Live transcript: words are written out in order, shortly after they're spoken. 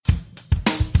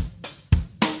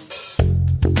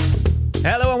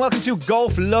welcome to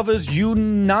Golf Lovers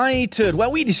United,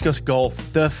 where we discuss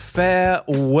golf the fair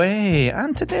way.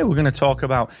 And today we're going to talk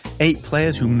about 8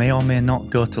 players who may or may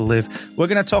not go to LIV. We're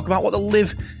going to talk about what the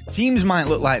LIV teams might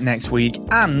look like next week,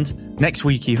 and next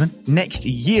week even, next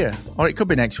year. Or it could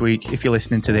be next week if you're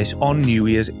listening to this on New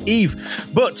Year's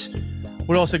Eve. But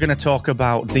we're also going to talk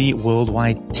about the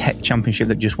Worldwide Tech Championship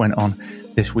that just went on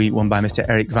this week, won by Mr.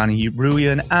 Erik van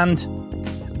Rooyen.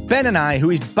 And Ben and I, who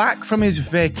is back from his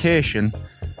vacation,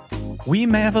 we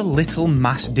may have a little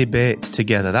mass debate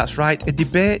together. That's right, a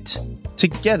debate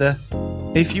together.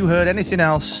 If you heard anything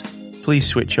else, please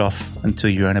switch off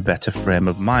until you're in a better frame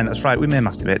of mind. That's right, we may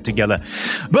mass debate together.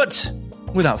 But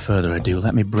without further ado,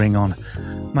 let me bring on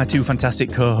my 2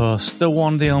 fantastic co-hosts, the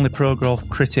one, the only pro golf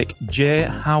critic, Jay.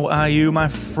 How are you, my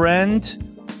friend?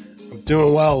 I'm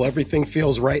doing well. Everything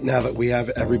feels right now that we have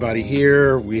everybody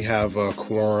here. We have a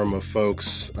quorum of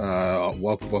folks.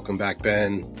 Welcome back,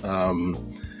 Ben.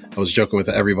 I was joking with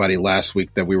everybody last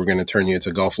week that we were going to turn you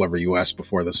into Golf Lover US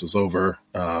before this was over.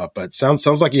 But sounds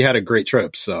like you had a great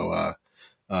trip. So,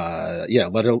 yeah,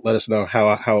 let us know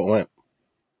how it went.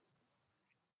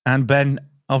 And Ben,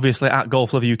 obviously at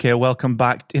Golf Lover UK, welcome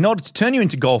back. In order to turn you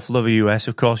into Golf Lover US,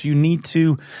 of course, you need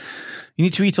to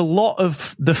eat a lot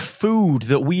of the food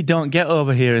that we don't get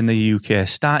over here in the UK,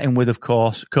 starting with, of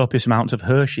course, copious amounts of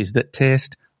Hershey's that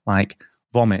taste like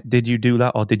vomit. Did you do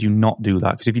that or did you not do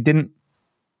that? Because if you didn't,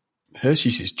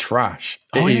 Hershey's is trash.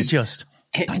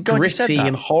 It's gritty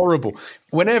and horrible.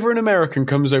 Whenever an American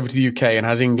comes over to the UK and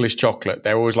has English chocolate,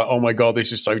 they're always like, oh my God,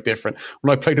 this is so different.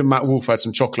 When I played with Matt Wolf, I had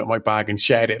some chocolate in my bag and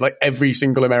shared it. Like every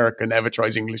single American ever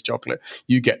tries English chocolate.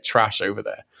 You get trash over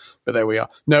there. But there we are.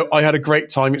 No, I had a great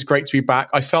time. It's great to be back.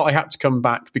 I felt I had to come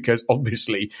back because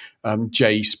obviously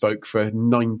Jay spoke for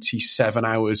 97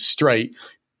 hours straight.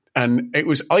 And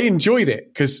I enjoyed it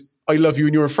because I love you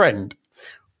and you're a friend.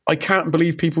 I can't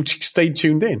believe people stayed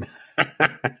tuned in.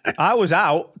 I was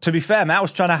out, to be fair, mate. I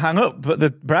was trying to hang up, but the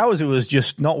browser was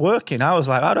just not working. I was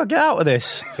like, how do I get out of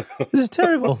this? This is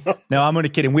terrible. No, I'm only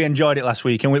kidding. We enjoyed it last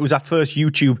week, and it was our first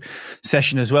YouTube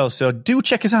session as well. So do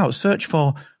check us out. Search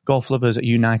for Golf Lovers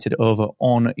United over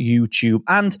on YouTube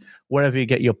and wherever you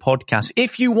get your podcasts.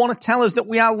 If you want to tell us that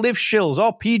we are LIV shills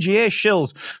or PGA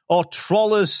shills or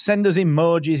trollers, send us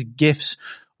emojis, GIFs,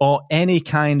 or any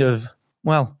kind of,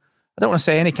 well, I don't want to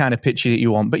say any kind of picture that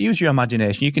you want, but use your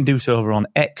imagination. You can do so over on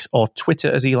X or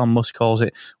Twitter, as Elon Musk calls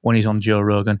it when he's on Joe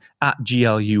Rogan, at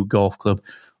GLU Golf Club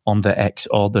on the X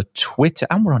or the Twitter.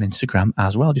 And we're on Instagram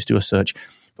as well. Just do a search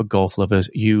for Golf Lovers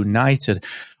United.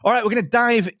 All right, we're going to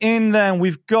dive in then.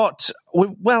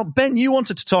 Well, Ben, you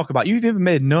wanted to talk about, you've even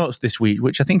made notes this week,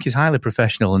 which I think is highly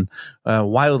professional and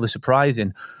wildly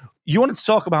surprising. You wanted to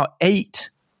talk about eight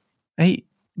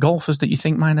golfers that you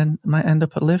think might end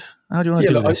up at LIV? How do you want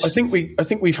to do this? I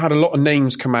think we've had a lot of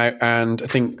names come out, and I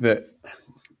think that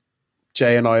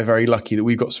Jay and I are very lucky that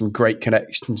we've got some great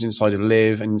connections inside of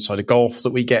LIV and inside of golf,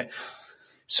 that we get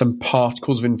some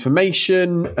particles of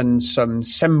information and some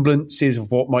semblances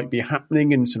of what might be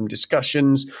happening and some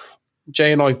discussions.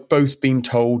 Jay and I have both been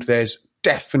told there's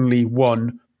definitely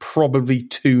 1, probably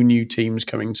 2 new teams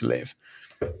coming to LIV.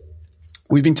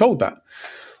 We've been told that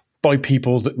by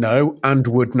people that know and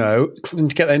would know, and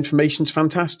to get that information is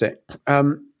fantastic.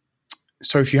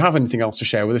 So if you have anything else to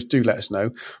share with us, do let us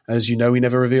know. As you know, we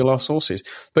never reveal our sources.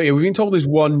 But yeah, we've been told there's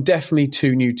 1, definitely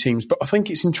 2 new teams. But I think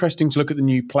it's interesting to look at the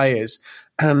new players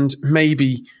and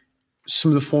maybe some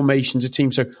of the formations of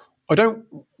teams. So I don't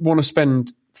want to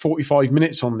spend 45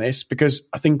 minutes on this because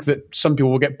I think that some people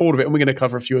will get bored of it, and we're going to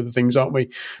cover a few other things, aren't we?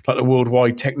 Like the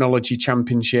Worldwide Technology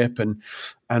Championship and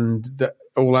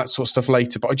all that sort of stuff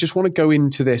later. But I just want to go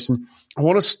into this, and I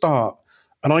want to start,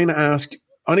 and I'm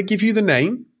going to give you the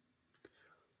name.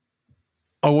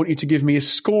 I want you to give me a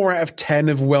score out of 10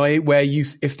 of where you,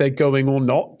 if they're going or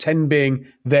not. 10 being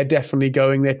they're definitely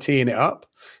going, they're teeing it up.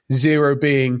 0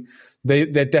 being they're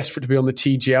desperate to be on the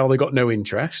TGL, they got no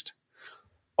interest.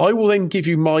 I will then give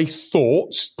you my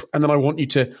thoughts, and then I want you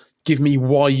to give me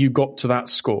why you got to that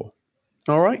score.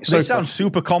 All right. So this sounds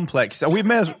super complex.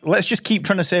 Let's just keep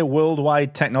trying to say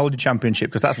Worldwide Technology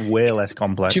Championship, because that's way less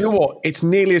complex. Do you know what? It's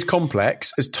nearly as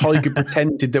complex as Tiger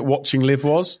pretended that watching LIV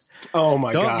was. Oh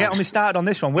my God! Don't get me started on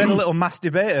this one. We had a little mass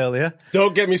debate earlier.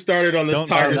 Don't get me started on this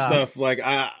Tiger stuff. Like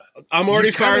I'm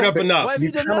already fired up enough. Why have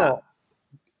you done that?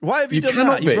 Why have you done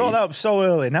that? You brought that up so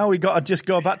early. Now we got to just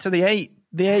go back to the eight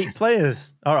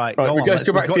players. All right, let's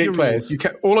go back to the 8 players.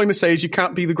 All I'm going to say is you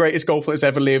can't be the greatest golfer that's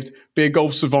ever lived, be a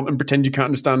golf savant, and pretend you can't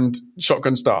understand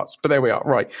shotgun starts. But there we are.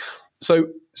 Right. So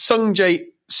Sungjae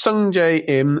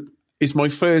Im is my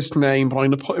first name, but I'm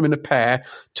going to put him in a pair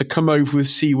to come over with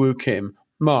Siwoo Kim.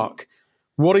 Mark,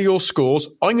 What are your scores?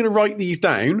 I'm going to write these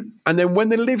down, and then when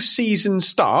the LIV season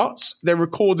starts, they're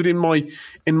recorded in my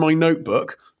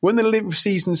notebook. When the LIV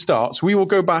season starts, we will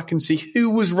go back and see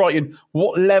who was right and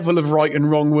what level of right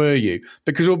and wrong were you,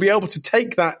 because we'll be able to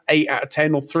take that 8 out of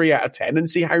 10 or 3 out of 10 and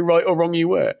see how right or wrong you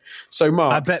were. So,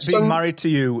 Mark, I bet being married to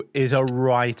you is a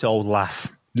right old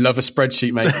laugh. Love a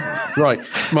spreadsheet, mate. Right,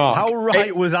 Mark. How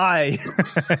right was I?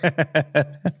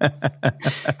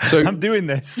 So I'm doing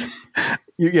this.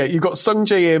 You've got Sung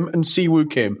Jae Im and Siwoo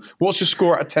Kim. What's your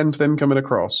score out of 10 for them coming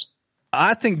across?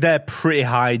 I think they're pretty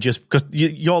high, just because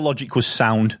your logic was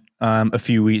sound a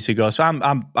few weeks ago. So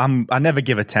I never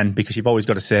give a 10 because you've always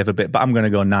got to save a bit. But I'm going to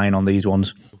go 9 on these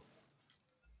ones.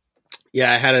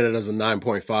 Yeah, I had it as a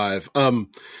 9.5.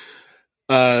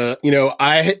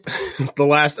 The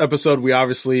last episode we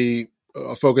obviously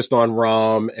focused on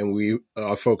Rom, and we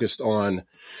focused on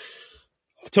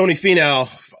Tony Finau.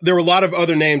 There were a lot of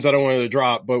other names I don't want to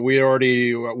drop, but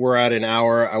we're at an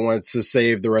hour. I wanted to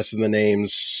save the rest of the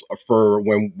names for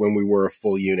when we were a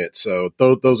full unit. So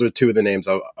those are two of the names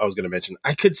I was going to mention.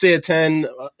 I could say a 10,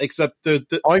 except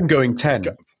I'm going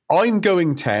 10. I'm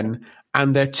going 10.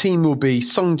 And their team will be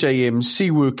Sung Jae Im,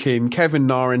 Siwoo Kim, Kevin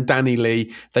Na, and Danny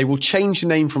Lee. They will change the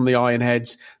name from the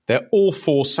Ironheads. They're all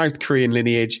 4 South Korean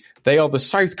lineage. They are the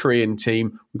South Korean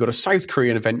team. We've got a South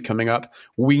Korean event coming up.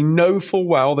 We know full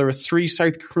well there are 3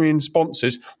 South Korean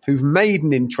sponsors who've made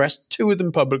an interest, 2 of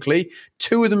them publicly.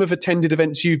 2 of them have attended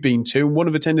events you've been to, and 1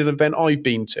 have attended an event I've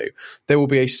been to. There will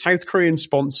be a South Korean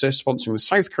sponsor sponsoring the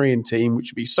South Korean team,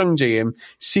 which will be Sung Jae Im,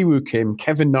 Siwoo Kim,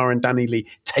 Kevin Na, and Danny Lee.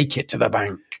 Take it to the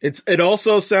bank. It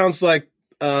also sounds like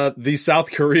the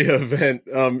South Korea event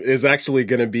is actually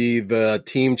going to be the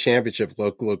team championship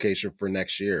location for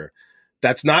next year.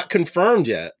 That's not confirmed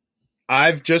yet.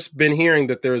 I've just been hearing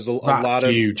that there's a lot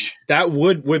of huge. That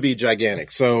would be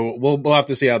gigantic. So we'll have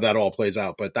to see how that all plays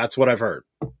out. But that's what I've heard.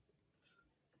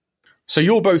 So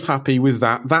you're both happy with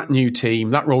that new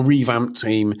team, that revamped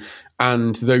team,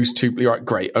 and those 2. Right,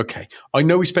 great. Okay. I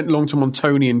know we spent a long time on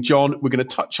Tony and John. We're going to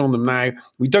touch on them now.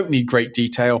 We don't need great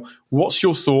detail. What's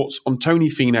your thoughts on Tony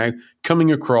Finau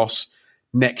coming across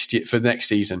next year for next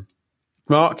season?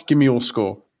 Mark, give me your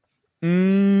score.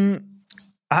 I'm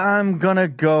going to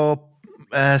go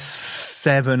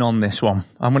 7 on this one.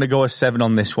 I'm going to go a 7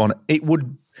 on this one. It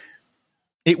would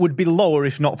be lower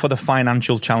if not for the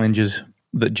financial challenges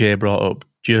that Jay brought up,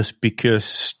 just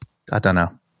because, I don't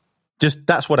know. Just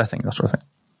that's what I think.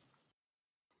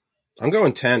 I'm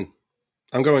going 10.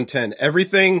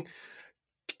 Everything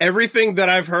that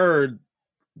I've heard,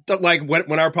 like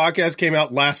when our podcast came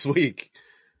out last week,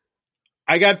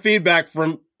 I got feedback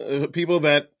from people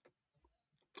that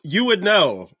you would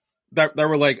know that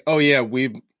were like, "Oh yeah,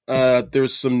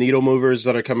 there's some needle movers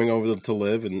that are coming over to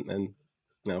LIV," and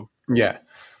yeah.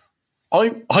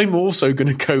 I'm also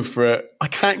going to go for it. I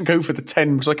can't go for the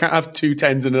 10 because I can't have 2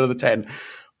 10s and another 10.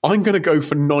 I'm going to go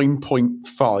for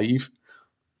 9.5.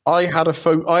 I had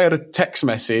a text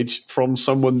message from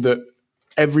someone that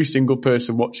every single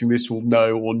person watching this will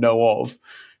know or know of,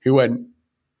 who went,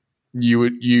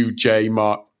 you, Jay,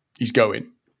 Mark, he's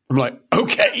going. I'm like,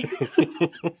 okay.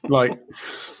 Like,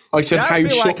 I said, I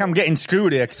feel like I'm getting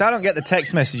screwed here because I don't get the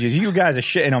text messages. You guys are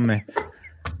shitting on me.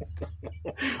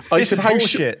 I said, how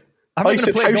bullshit. I'm not going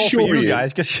to play golf for you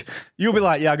guys because you'll be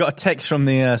like, yeah, I got a text from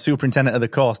the superintendent of the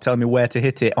course telling me where to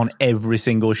hit it on every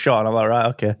single shot. And I'm like, right,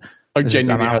 okay. I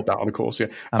genuinely had that on a course, yeah.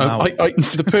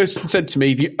 The person said to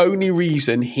me, the only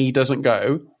reason he doesn't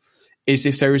go is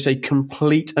if there is a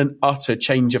complete and utter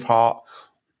change of heart.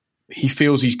 He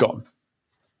feels he's gone.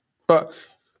 But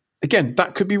again,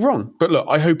 that could be wrong. But look,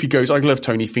 I hope he goes. I love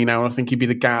Tony Finau, and I think he'd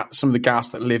be some of the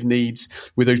gas that LIV needs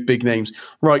with those big names.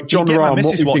 Right, John Rahm, my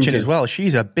missus watching as well.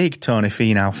 She's a big Tony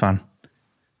Finau fan.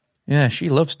 Yeah, she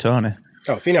loves Tony.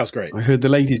 Oh, Finau's great. I heard the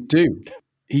ladies do.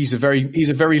 He's a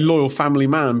very loyal family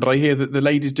man, but I hear that the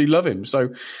ladies do love him.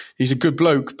 So he's a good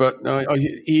bloke, but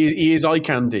he is eye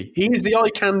candy. He is the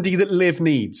eye candy that LIV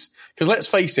needs. Because let's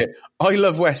face it, I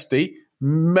love Westy.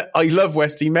 Met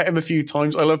him a few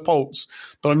times. I love Poltz,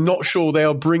 but I'm not sure they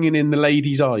are bringing in the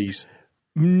ladies' eyes.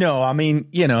 No, I mean,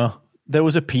 there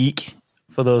was a peak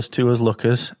for those two as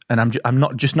lookers, and I'm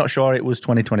not sure it was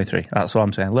 2023. That's all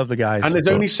I'm saying. Love the guys, and there's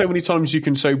only so many times you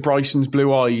can show Bryson's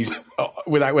blue eyes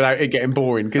without it getting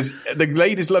boring, because the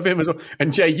ladies love him as well.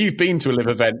 And Jay, you've been to a LIV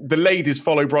event. The ladies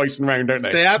follow Bryson around, don't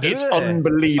they? It's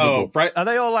unbelievable. Oh, are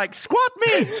they all like, squat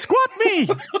me,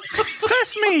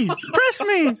 press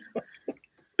me?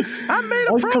 I made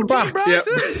a protein,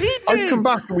 Bryson. I've come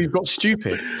back and we've got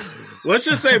stupid. let's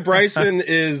just say Bryson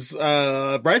is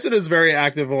very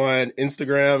active on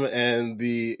Instagram, and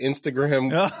the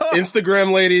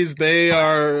Instagram ladies,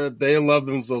 they love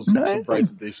themselves some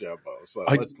Bryson DeChambeau. So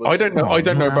I don't know. I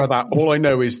don't know about that. All I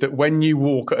know is that when you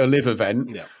walk at a LIV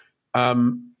event,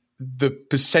 the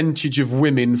percentage of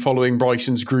women following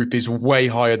Bryson's group is way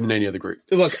higher than any other group.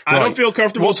 Look, I don't feel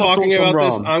comfortable talking about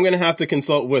this. I'm going to have to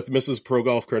consult with Mrs. Pro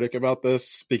Golf Critic about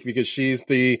this because she's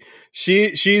the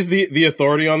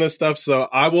authority on this stuff. So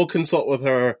I will consult with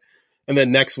her, and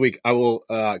then next week I will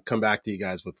come back to you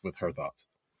guys with her thoughts.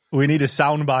 We need a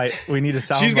soundbite.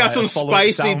 She's got some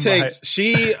spicy takes.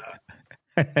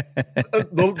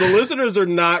 The listeners are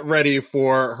not ready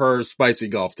for her spicy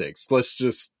golf takes. Let's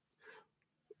just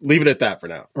leave it at that for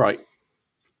now. Right.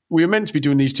 We were meant to be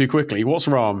doing these too quickly. What's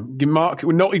Rahm? Mark,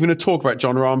 we're not even going to talk about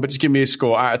John Rahm, but just give me a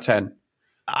score out of 10.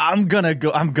 I'm gonna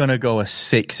go a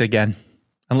 6 again,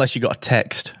 unless you got a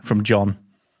text from John.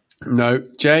 No,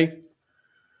 Jay.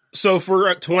 So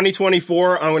for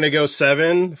 2024, I'm going to go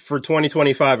 7. For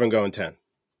 2025, I'm going 10.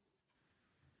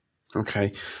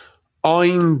 Okay,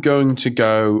 I'm going to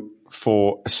go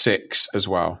for a 6 as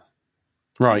well.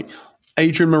 Right,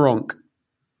 Adrian Meronk.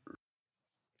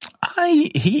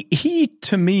 He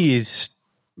to me is,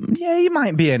 he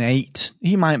might be an 8.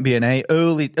 He might be an 8.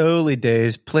 Early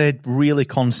days, played really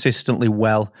consistently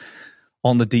well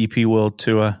on the DP World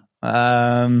Tour,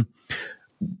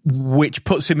 which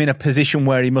puts him in a position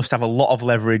where he must have a lot of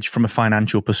leverage from a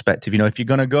financial perspective. You know, if you're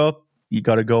going to go, you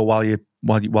got to go while you're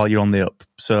on the up.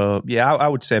 So yeah, I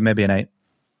would say maybe an 8.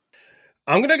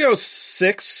 I'm going to go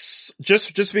 6,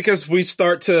 just because we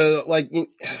start to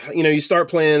you start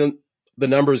playing the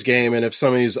numbers game, and if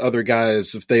some of these other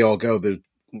guys, if they all go, they're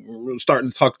starting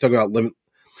to talk about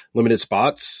limited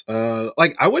spots.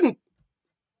 I wouldn't.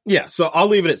 Yeah, so I'll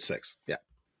leave it at 6. Yeah.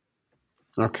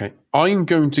 Okay, I'm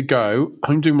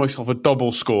doing myself a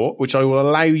double score, which I will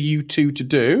allow you two to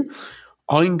do.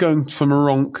 I'm going for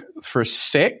Meronk for a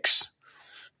 6,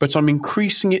 but I'm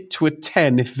increasing it to a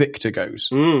 10 if Victor goes.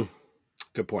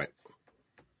 Good point.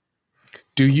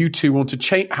 Do you two want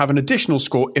to have an additional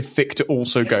score if Victor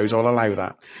also goes? I'll allow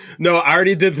that. No, I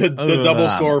already did the double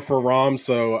score for Rahm,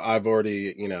 so I've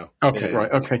already, Okay,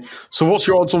 right, okay. So what's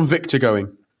your odds on Victor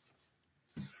going?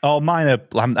 Oh, mine are,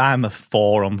 I'm a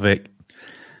 4 on Vic.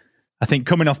 I think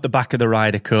coming off the back of the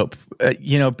Ryder Cup, I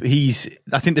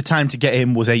think the time to get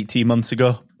him was 18 months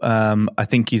ago. I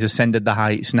think he's ascended the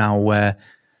heights now where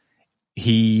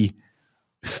he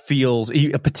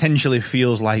potentially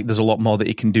feels like there's a lot more that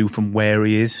he can do from where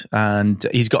he is, and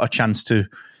he's got a chance to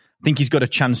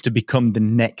become the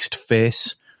next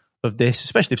face of this,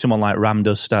 especially if someone like Ram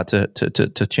does start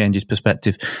to change his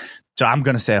perspective. So I'm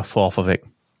going to say a 4 for Vic.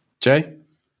 Jay?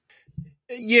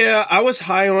 Yeah, I was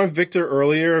high on Victor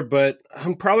earlier, but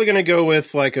I'm probably going to go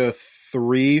with like a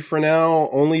 3 for now,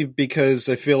 only because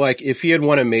I feel like if he had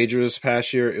won a major this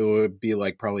past year, it would be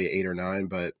like probably 8 or 9,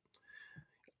 but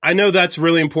I know that's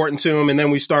really important to him. And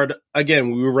then we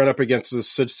run up against this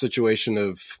situation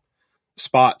of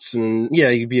spots, and yeah,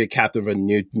 you'd be a captain of a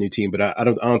new team, but I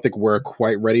don't think we're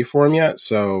quite ready for him yet.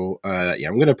 So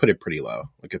I'm going to put it pretty low,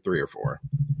 like a 3 or 4.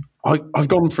 I've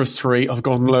gone for a 3. I've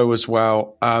gone low as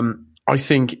well. I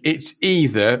think it's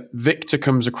either Victor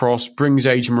comes across, brings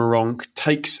Adrian Meronk,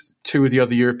 takes 2 of the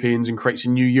other Europeans and creates a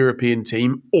new European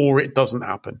team, or it doesn't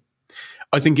happen.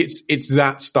 I think it's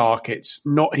that stark. It's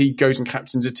not he goes and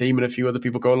captains a team and a few other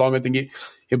people go along. I think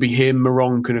it'll be him,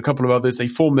 Meronk, and a couple of others. They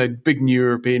form their big new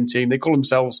European team. They call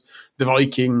themselves the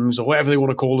Vikings or whatever they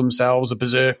want to call themselves, the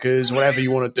Berserkers, whatever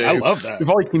you want to do. I love that. The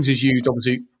Vikings is used,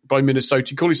 obviously, by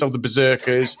Minnesota. You call yourself the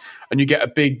Berserkers, and you get a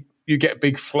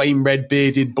big flame red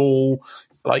bearded ball,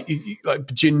 like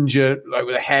ginger, like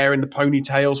with the hair and the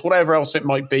ponytails, whatever else it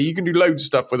might be. You can do loads of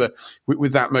stuff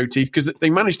with that motif, because they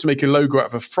managed to make a logo out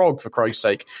of a frog, for Christ's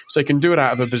sake, so they can do it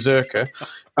out of a berserker.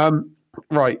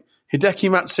 Right, Hideki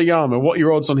Matsuyama. What are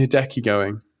your odds on Hideki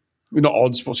going? Not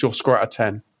odds. What's your score out of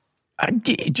 10?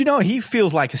 Do you know, he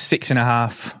feels like a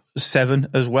 6.5, 7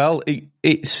 as well.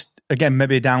 It's again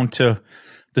maybe down to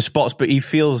the spots, but he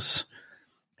feels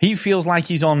like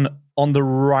he's on the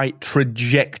right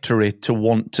trajectory to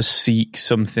want to seek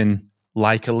something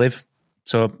like a LIV.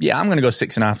 So yeah, I'm going to go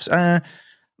 6.5.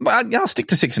 But I'll stick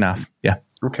to 6.5. Yeah.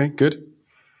 Okay, good.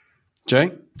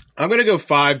 Jay? I'm going to go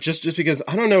 5 just because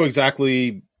I don't know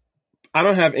exactly. I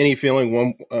don't have any feeling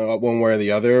one way or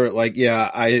the other. Like,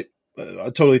 yeah, I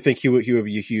totally think he would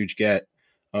be a huge get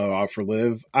for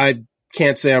LIV. I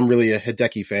can't say I'm really a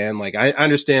Hideki fan. Like, I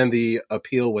understand the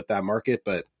appeal with that market,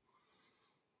 but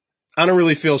I don't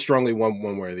really feel strongly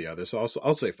one way or the other. So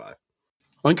I'll say 5.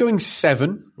 I'm going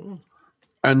 7.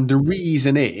 And the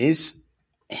reason is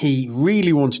he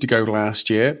really wanted to go last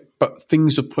year, but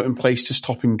things were put in place to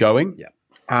stop him going. Yeah.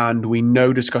 And we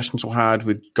know discussions were had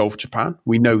with Golf Japan.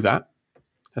 We know that.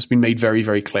 That's been made very,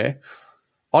 very clear.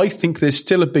 I think there's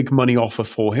still a big money offer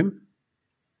for him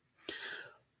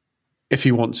if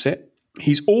he wants it.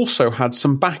 He's also had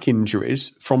some back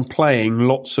injuries from playing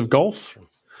lots of golf.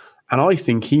 And I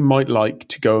think he might like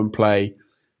to go and play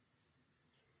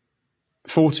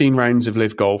 14 rounds of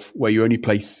LIV Golf where you only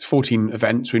play 14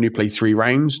 events where you only play 3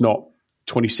 rounds, not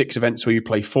 26 events where you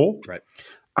play 4. Right.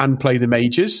 And play the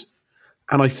majors.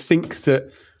 And I think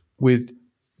that with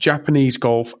Japanese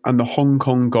golf and the Hong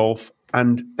Kong golf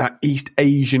and that East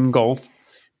Asian golf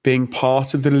being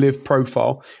part of the LIV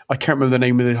profile, I can't remember the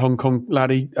name of the Hong Kong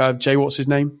laddie. Jay, what's his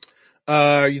name?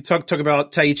 You talk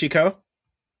about Taiichi Ko?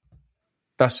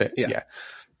 That's it. Yeah.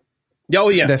 Oh,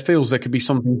 yeah. There feels there could be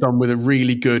something done with a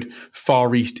really good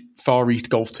Far East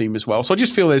golf team as well. So I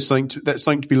just feel there's something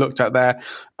to be looked at there.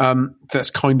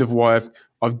 That's kind of why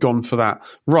I've gone for that.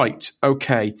 Right.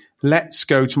 Okay. Let's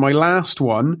go to my last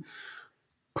one.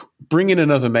 Bring in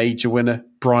another major winner,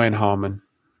 Brian Harman.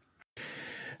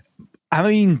 I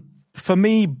mean, for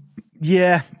me,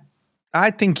 yeah,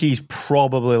 I think he's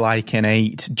probably like an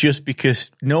 8 just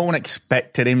because no one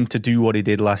expected him to do what he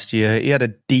did last year. He had a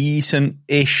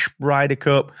decent-ish Ryder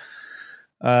Cup.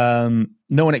 No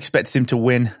one expected him to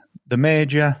win the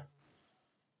major.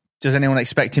 Does anyone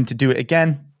expect him to do it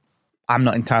again? I'm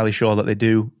not entirely sure that they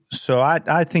do. So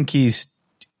I think he's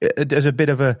as a bit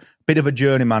of a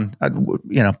journeyman.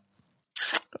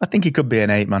 I think he could be an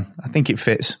 8, man. I think it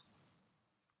fits.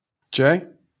 Jay?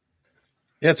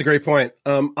 Yeah, it's a great point.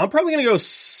 I'm probably going to go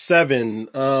 7.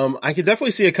 I could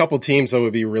definitely see a couple teams that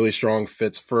would be really strong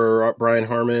fits for Brian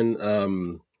Harman.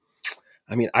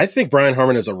 I mean, I think Brian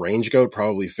Harman as a range goat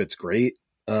probably fits great,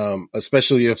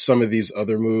 especially if some of these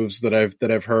other moves that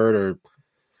I've heard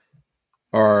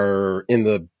are in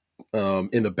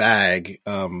the bag.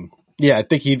 Yeah, I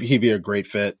think he'd be a great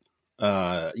fit.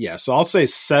 Yeah, so I'll say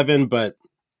 7, but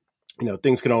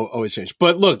things can always change.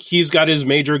 But look, he's got his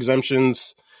major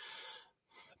exemptions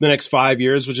the next 5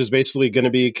 years, which is basically going to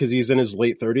be because he's in his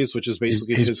late 30s, which is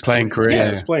basically his playing career.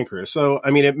 Yeah, his playing career. So, I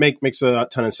mean, it makes a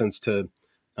ton of sense to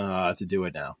do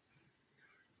it now.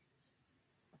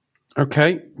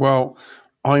 Okay, well,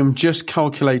 I'm just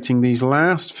calculating these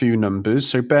last few numbers,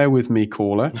 so bear with me,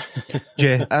 caller.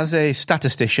 Jay, as a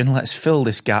statistician, let's fill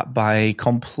this gap by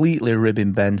completely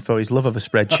ribbing Ben for his love of a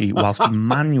spreadsheet whilst he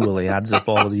manually adds up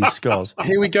all of these scores.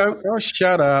 Here we go. Oh,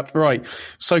 shut up. Right.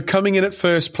 So coming in at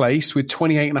first place with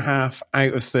 28.5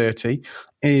 out of 30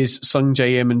 is Sung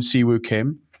Jae Im and Siwoo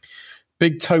Kim.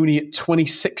 Big Tony at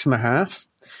 26.5.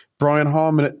 Brian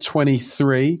Harman at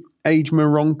 23. Age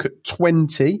Moronk at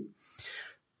 20.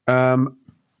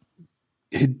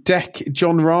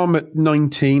 John Rahm at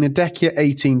 19, Hideki at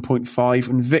 18.5,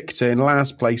 and Victor in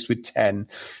last place with 10.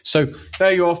 So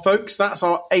there you are, folks. That's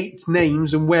our 8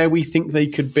 names and where we think they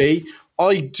could be.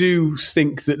 I do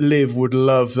think that Liv would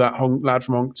love that lad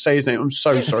from Hong. Say his name. I'm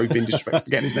so sorry for being disrespectful.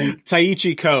 Forgetting his name.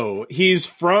 Taiichi Ko. He's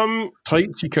from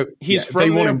Taiichi Ko. He's from.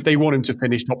 They want him to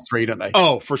finish top 3, don't they?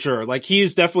 Oh, for sure. Like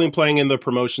he's definitely playing in the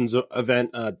promotions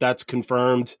event. That's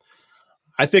confirmed.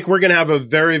 I think we're going to have a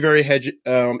very, very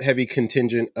heavy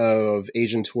contingent of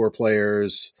Asian Tour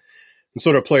players and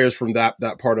sort of players from that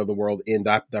part of the world in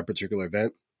that particular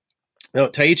event.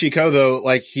 Taiichi Ko, though,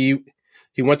 like he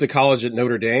went to college at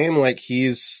Notre Dame. Like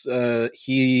he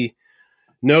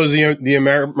knows the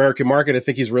American market. I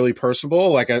think he's really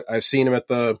personable. Like I've seen him at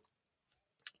the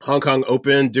Hong Kong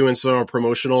Open doing some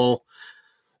promotional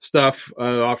stuff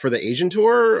for the Asian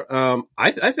Tour.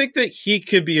 I think that he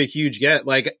could be a huge get.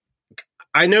 Like,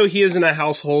 I know he isn't a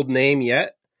household name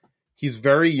yet. He's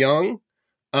very young,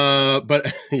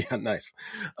 but yeah, nice.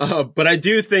 But I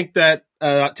do think that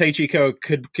Taiichi Ko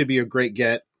could be a great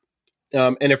get.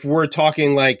 And if we're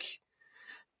talking like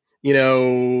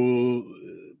even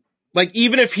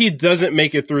if he doesn't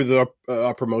make it through the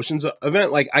promotions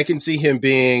event, like I can see him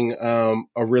being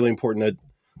a really important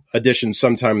addition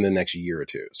sometime in the next year or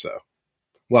two. So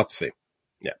we'll have to see.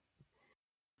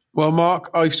 Well,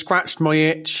 Mark, I've scratched my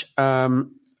itch.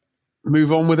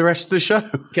 Move on with the rest of the show.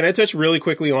 Can I touch really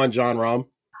quickly on Jon Rahm?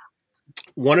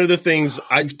 One of the things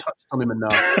I've touched on him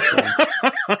enough.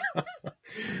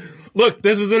 Look,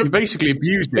 this is you basically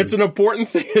abused him. It's an important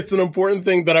thing. It's an important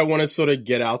thing that I want to sort of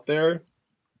get out there.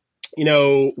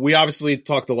 We obviously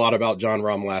talked a lot about Jon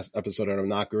Rahm last episode, and I'm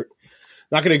not going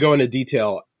to go into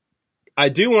detail. I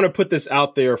do want to put this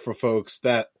out there for folks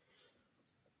that.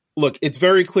 Look, it's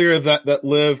very clear that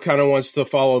LIV kind of wants to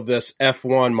follow this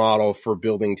F1 model for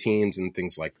building teams and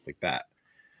things like that.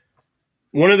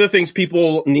 one of the things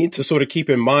people need to sort of keep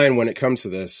in mind when it comes to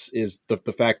this is the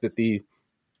fact that the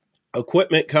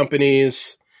equipment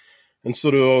companies and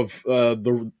sort of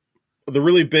the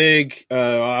really big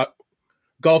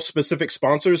golf specific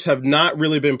sponsors have not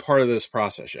really been part of this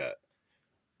process yet.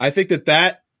 I think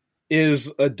that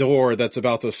is a door that's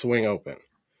about to swing open.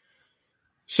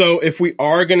 So if we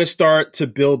are going to start to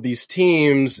build these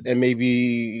teams and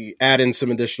maybe add in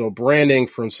some additional branding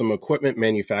from some equipment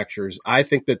manufacturers, I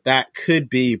think that could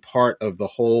be part of the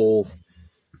whole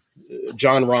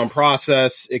John Rahm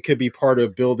process. It could be part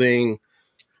of building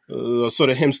sort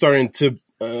of him starting to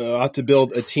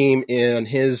build a team in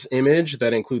his image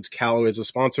that includes Callaway as a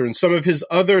sponsor and some of his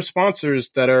other sponsors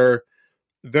that are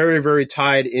very, very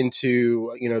tied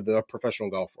into, the professional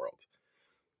golf world.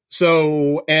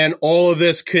 So, and all of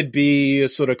this could be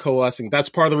sort of coalescing. That's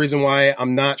part of the reason why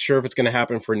I'm not sure if it's going to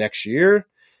happen for next year,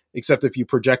 except if you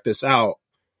project this out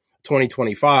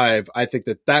 2025, I think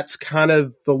that's kind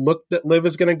of the look that LIV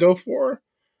is going to go for.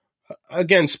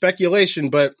 Again, speculation,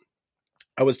 but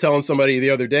I was telling somebody the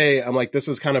other day, I'm like, this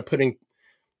is kind of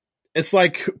it's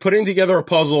like putting together a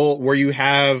puzzle where you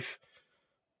have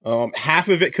half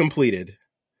of it completed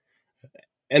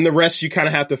and the rest you kind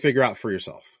of have to figure out for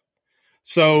yourself.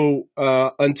 So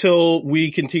until we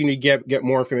continue to get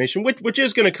more information, which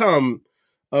is going to come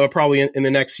probably in the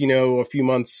next, a few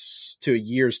months to a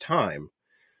year's time,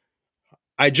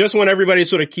 I just want everybody to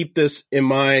sort of keep this in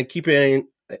mind, keep an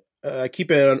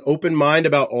open mind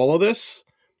about all of this,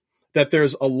 that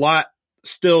there's a lot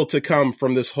still to come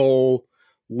from this whole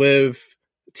LIV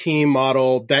team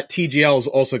model that TGL is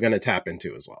also going to tap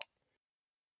into as well.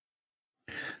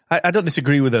 I don't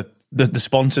disagree with the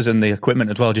sponsors and the equipment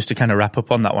as well, just to kind of wrap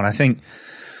up on that one. I think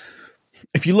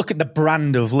if you look at the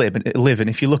brand of LIV, and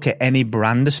if you look at any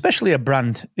brand, especially a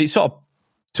brand, it sort of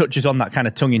touches on that kind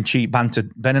of tongue-in-cheek banter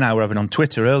Ben and I were having on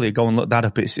Twitter earlier. Go and look that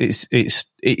up. It's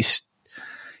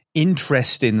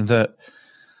interesting that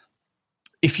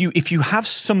if you have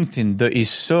something that is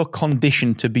so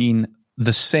conditioned to being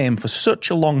the same for such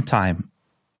a long time,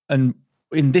 and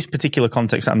in this particular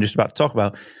context that I'm just about to talk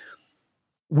about,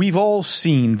 we've all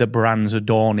seen the brands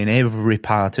adorning every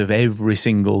part of every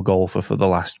single golfer for the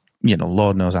last,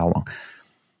 Lord knows how long.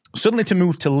 Suddenly to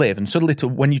move to LIV, and suddenly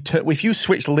if you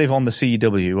switch LIV on the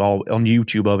CW or on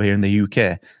YouTube over here in the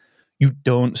UK, you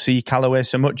don't see Callaway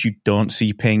so much, you don't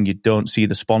see Ping, you don't see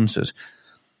the sponsors.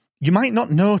 You might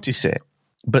not notice it,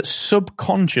 but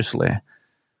subconsciously,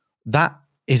 that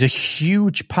is a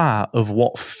huge part of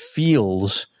what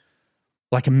feels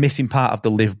like a missing part of the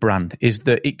LIV brand, is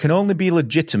that it can only be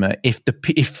legitimate if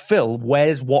Phil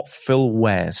wears what Phil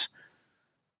wears.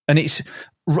 And it's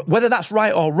whether that's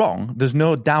right or wrong, there's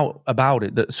no doubt about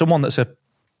it that someone that's a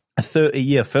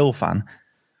 30-year Phil fan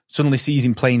suddenly sees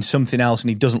him playing something else and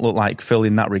he doesn't look like Phil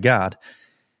in that regard.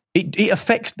 It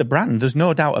affects the brand. There's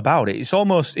no doubt about it.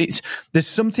 There's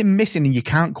something missing and you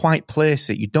can't quite place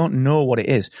it. You don't know what it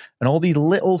is. And all these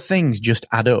little things just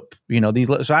add up.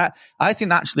 So I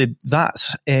think actually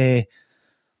that's a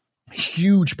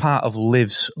huge part of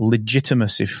LIV's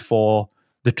legitimacy for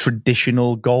the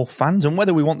traditional golf fans. And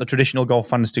whether we want the traditional golf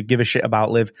fans to give a shit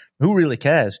about LIV, who really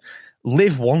cares?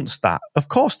 LIV wants that. Of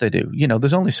course they do.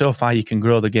 There's only so far you can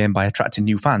grow the game by attracting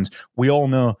new fans. We all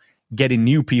know getting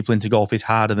new people into golf is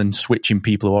harder than switching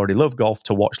people who already love golf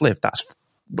to watch LIV.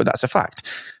 That's a fact.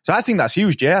 So I think that's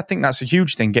huge, Jay. I think that's a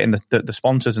huge thing, getting the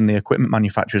sponsors and the equipment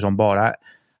manufacturers on board.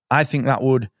 I think that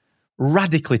would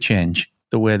radically change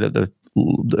the way that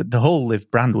the whole LIV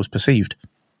brand was perceived.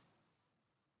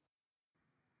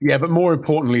 Yeah, but more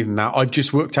importantly than that, I've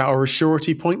just worked out our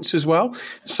surety points as well.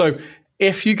 So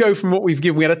if you go from what we've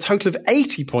given, we had a total of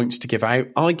 80 points to give out.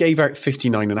 I gave out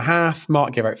 59.5,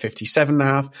 Mark gave out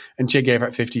 57.5, and Jay gave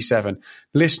out 57.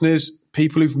 Listeners,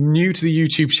 people who's new to the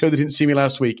YouTube show that didn't see me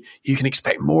last week, you can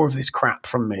expect more of this crap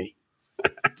from me.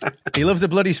 He loves a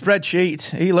bloody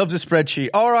spreadsheet. He loves a spreadsheet.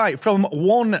 All right, from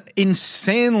one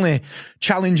insanely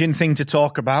challenging thing to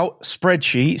talk about,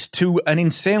 spreadsheets, to an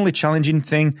insanely challenging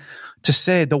thing to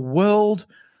say the world,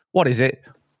 what is it?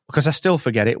 Because I still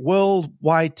forget it.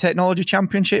 Worldwide Technology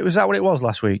Championship. Was that what it was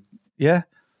last week? Yeah?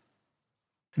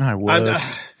 My word.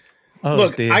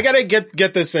 Look, dear. I got to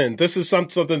get this in. This is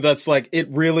something that's like, it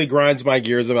really grinds my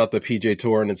gears about the PJ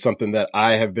Tour, and it's something that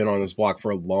I have been on this block for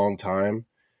a long time.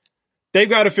 They've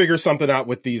got to figure something out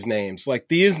with these names. Like,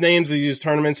 these names of these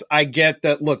tournaments, I get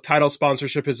that, look, title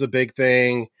sponsorship is a big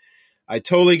thing. I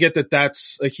totally get that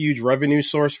that's a huge revenue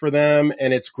source for them,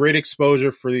 and it's great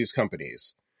exposure for these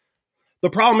companies. The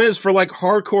problem is, for like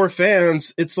hardcore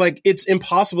fans, it's like it's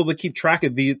impossible to keep track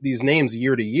of these names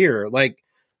year to year. Like,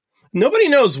 Nobody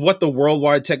knows what the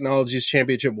Worldwide Technologies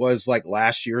Championship was like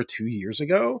last year or 2 years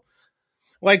ago.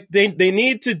 Like they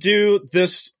need to do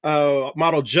this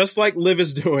model just like LIV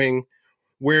is doing,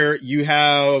 where you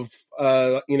have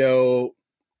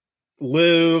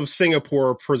LIV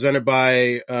Singapore presented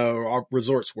by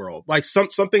Resorts World, like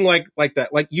something like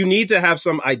that. Like you need to have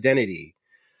some identity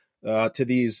to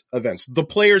these events. The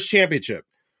Players Championship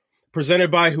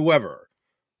presented by whoever.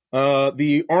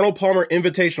 The Arnold Palmer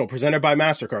Invitational presented by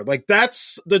MasterCard. Like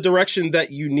that's the direction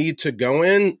that you need to go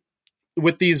in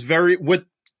with these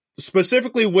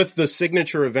specifically with the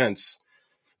signature events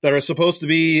that are supposed to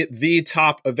be the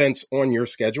top events on your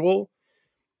schedule.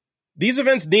 These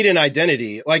events need an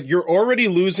identity. Like you're already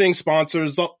losing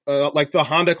sponsors, like the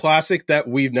Honda Classic that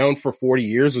we've known for 40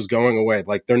 years is going away.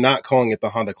 Like they're not calling it the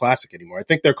Honda Classic anymore. I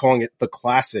think they're calling it the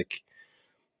Classic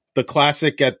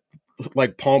at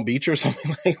like Palm Beach or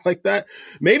something like that.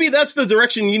 Maybe that's the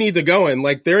direction you need to go in.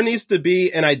 Like there needs to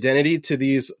be an identity to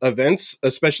these events,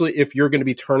 especially if you're going to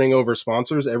be turning over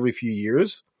sponsors every few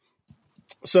years.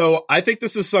 So I think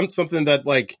this is something that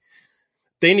like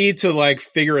they need to like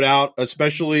figure it out,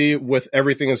 especially with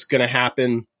everything that's going to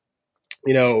happen,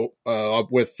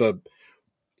 with the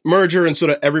merger and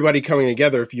sort of everybody coming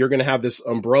together. If you're going to have this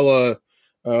umbrella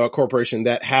corporation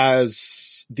that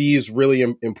has these really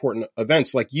important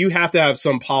events, like you have to have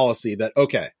some policy that,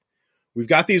 okay, we've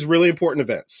got these really important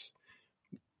events.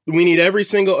 We need every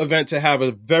single event to have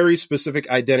a very specific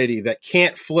identity that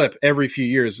can't flip every few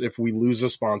years if we lose a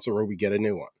sponsor or we get a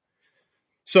new one.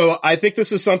 So I think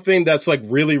this is something that's like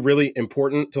really, really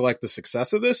important to like the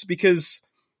success of this, because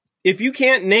if you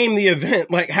can't name the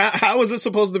event, like how is it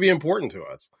supposed to be important to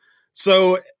us?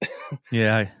 So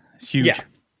yeah, it's huge. Yeah.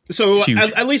 So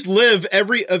at least LIV,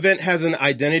 every event has an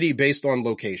identity based on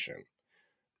location.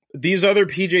 These other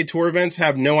PGA Tour events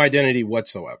have no identity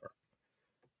whatsoever.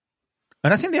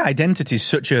 And I think the identity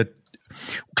is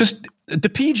because the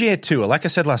PGA Tour, like I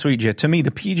said last week, Jay, to me,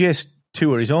 the PGA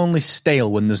Tour is only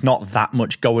stale when there's not that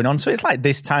much going on. So it's like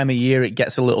this time of year, it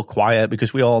gets a little quiet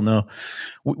because we all know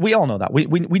that.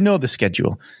 We know the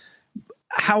schedule.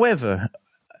 However,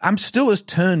 I'm still as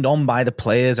turned on by the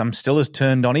players. I'm still as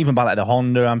turned on even by like the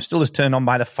Honda. I'm still as turned on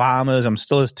by the farmers. I'm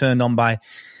still as turned on by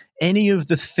any of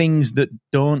the things that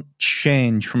don't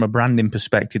change from a branding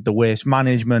perspective, the waste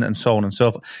management and so on and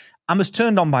so forth. I'm as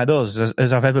turned on by those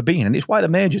as I've ever been. And it's why the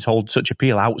majors hold such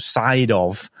appeal outside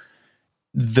of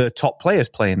the top players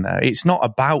playing there. It's not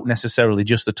about necessarily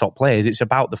just the top players. It's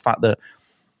about the fact that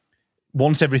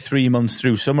once every 3 months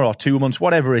through summer or 2 months,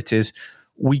 whatever it is,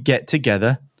 we get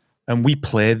together and we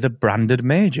play the branded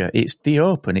major. It's the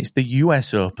Open. It's the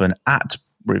US Open at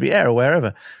Riviera,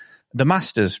 wherever. The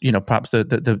Masters, perhaps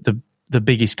the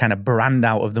biggest kind of brand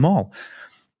out of them all.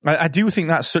 I do think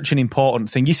that's such an important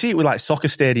thing. You see it with like soccer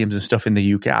stadiums and stuff in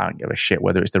the UK. I don't give a shit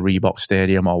whether it's the Reebok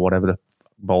Stadium or whatever the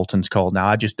Bolton's called now.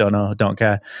 I just don't know. I don't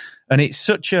care. And it's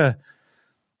such a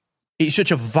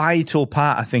vital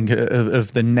part, I think,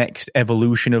 of the next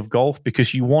evolution of golf,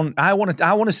 because I want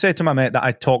to say to my mate that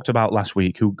I talked about last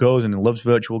week, who goes and loves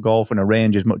virtual golf and a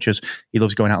range as much as he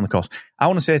loves going out on the course. I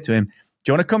want to say to him, do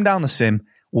you want to come down the sim?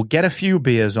 We'll get a few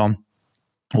beers on.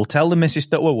 We'll tell the missus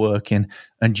that we're working,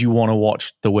 and do you want to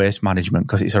watch the waste management?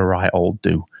 Because it's a right old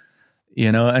do.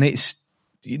 And it's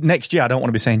next year. I don't want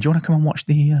to be saying, do you want to come and watch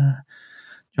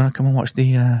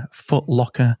the Foot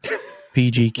Locker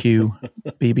PGQ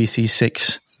BBC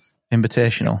 6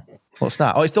 Invitational? What's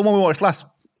that? Oh, it's the one we watched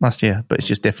last year, but it's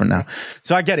just different now.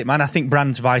 So I get it, man. I think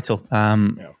brand's vital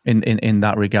in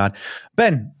that regard.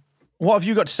 Ben, what have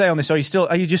you got to say on this? Are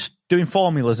you just doing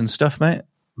formulas and stuff, mate?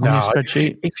 On your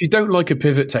spreadsheet? If you don't like a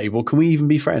pivot table, can we even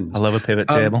be friends? I love a pivot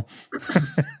table.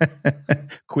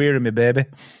 Queering me, baby.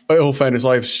 In all fairness,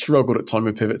 I have struggled at time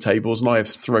with pivot tables, and I have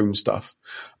thrown stuff.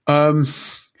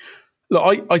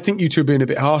 Look, I think you two are being a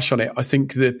bit harsh on it. I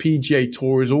think the PGA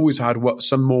Tour has always had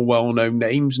some more well-known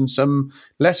names and some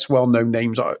less well-known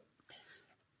names.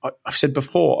 I've said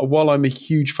before, while I'm a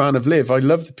huge fan of LIV, I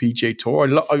love the PGA Tour.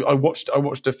 I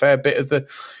watched a fair bit of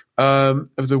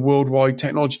the Worldwide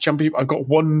Technology Championship. I've got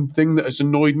one thing that has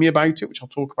annoyed me about it, which I'll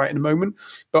talk about in a moment.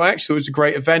 But I actually thought it was a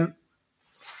great event.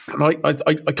 And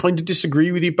I kind of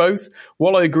disagree with you both.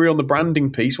 While I agree on the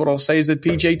branding piece, what I'll say is the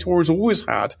PGA Tour has always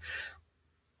had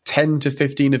 10 to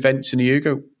 15 events in a year. You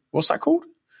go, what's that called?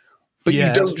 But you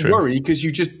don't worry because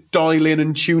you just dial in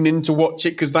and tune in to watch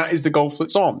it because that is the golf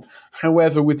that's on.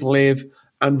 However, with LIV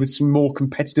and with some more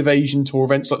competitive Asian Tour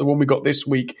events like the one we got this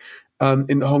week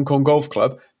in the Hong Kong Golf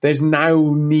Club, there's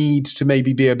now need to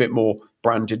maybe be a bit more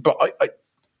branded. But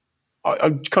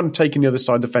I'm kind of taking the other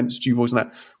side of the fence to you boys on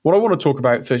that. What I want to talk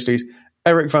about firstly is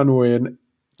Eric Van Rooyen.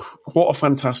 What a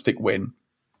fantastic win.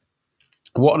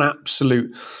 What an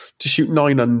absolute to shoot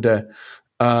 9 under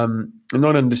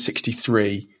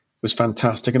 63 was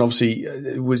fantastic, and obviously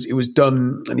it was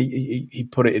done, and he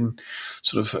put it in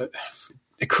sort of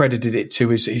accredited it to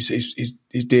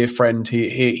his dear friend.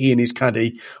 He and his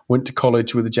caddy went to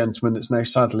college with a gentleman that's now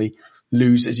sadly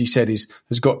as he said,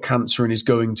 has got cancer and is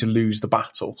going to lose the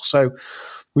battle. So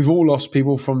we've all lost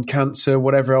people from cancer,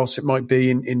 whatever else it might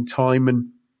be in time, and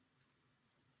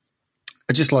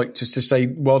I'd just like to say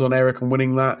well done, Eric, on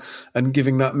winning that and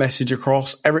giving that message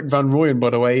across. Eric Van Rooyen, by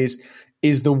the way,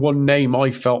 is the one name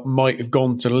I felt might have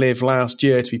gone to LIV last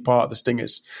year to be part of the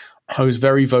Stingers. I was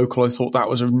very vocal. I thought that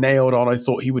was nailed on. I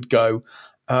thought he would go.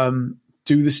 Do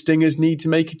the Stingers need to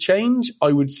make a change?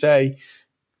 I would say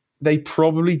they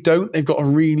probably don't. They've got a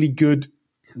really good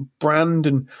brand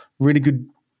and really good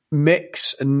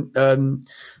mix, and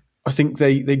I think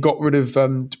they got rid of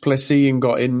Duplessis and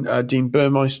got in Dean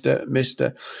Burmeister,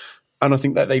 and I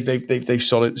think that they've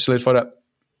solidified up.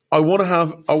 I want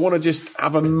to just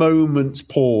have a moment's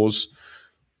pause.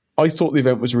 I thought the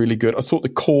event was really good. I thought the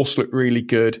course looked really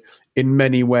good in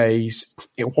many ways.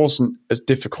 It wasn't as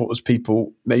difficult as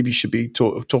people maybe should be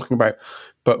talking about.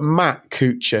 But Matt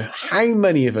Kuchar, how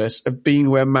many of us have been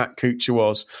where Matt Kuchar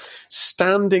was?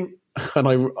 Standing,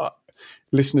 and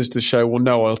listeners to the show will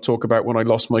know I'll talk about when I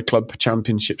lost my club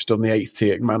championships on the 8th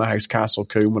tee at Manor House Castle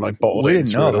Combe when I bottled it and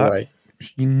threw it away.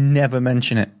 You never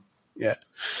mention it. Yeah.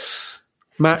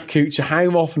 Matt Kuchar, how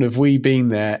often have we been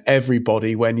there,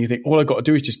 everybody, when you think, all I've got to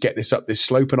do is just get this up this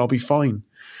slope and I'll be fine?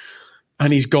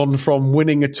 And he's gone from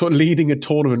leading a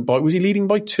tournament was he leading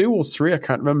by 2 or 3? I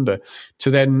can't remember,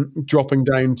 to then dropping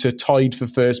down to tied for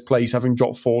first place, having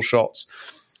dropped 4 shots.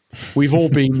 We've all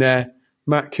been there.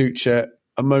 Matt Kuchar,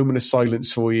 a moment of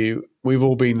silence for you. We've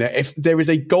all been there. If there is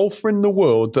a golfer in the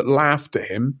world that laughed at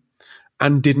him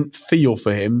and didn't feel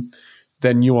for him,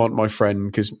 then you aren't my friend,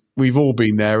 because we've all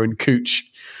been there. And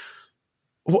Cooch,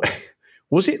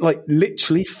 was it like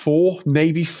literally 4,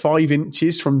 maybe 5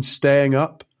 inches from staying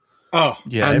up? Oh,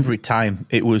 yeah. And every time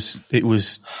it was.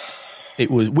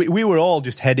 We were all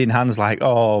just head in hands, like,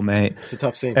 oh, mate, it's a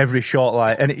tough scene. Every shot,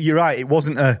 like, and you're right. It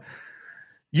wasn't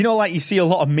like you see a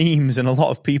lot of memes and a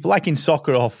lot of people, like in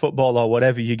soccer or football or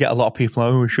whatever, you get a lot of people,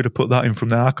 oh, I should have put that in from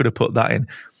there. I could have put that in.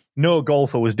 No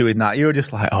golfer was doing that. You were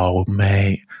just like, oh,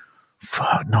 mate.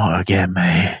 Fuck, not again,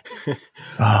 mate.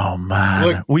 Oh,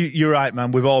 man. Look, you're right,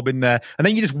 man. We've all been there. And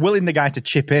then you're just willing the guy to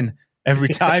chip in every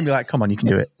time. You're like, come on, you can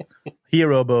do it.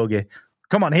 Hero bogey.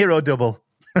 Come on, hero double.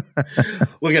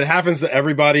 Look, it happens to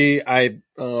everybody.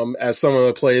 As someone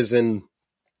that plays in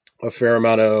a fair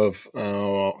amount of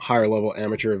higher level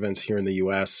amateur events here in the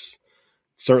U.S.,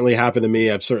 certainly happened to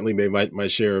me. I've certainly made my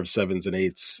share of 7s and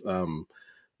 8s.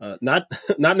 Not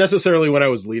necessarily when I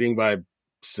was leading by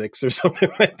 6 or something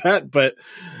like that, but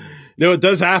it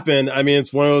does happen. I mean,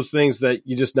 it's one of those things that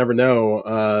you just never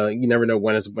know. You never know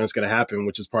when it's going to happen,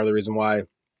 which is part of the reason why,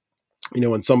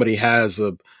 when somebody has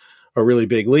a really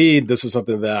big lead, this is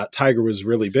something that Tiger was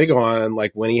really big on.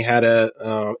 Like when he had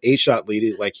a 8-shot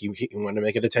lead, like he wanted to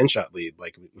make it a 10-shot lead.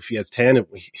 Like if he has 10,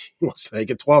 he wants to make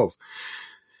it 12.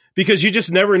 Because you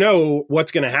just never know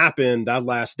what's going to happen that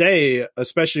last day,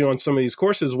 especially on some of these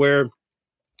courses where,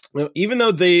 even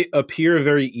though they appear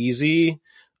very easy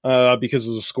because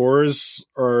of the scores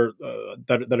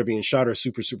that are being shot are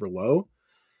super, super low.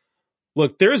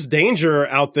 Look, there's danger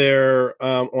out there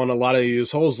on a lot of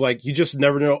these holes. Like you just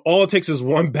never know. All it takes is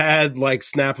one bad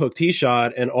snap hook tee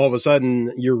shot, and all of a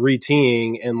sudden you're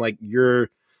re-teeing and you're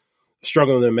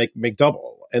struggling to make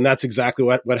double. And that's exactly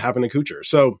what happened to Kuchar.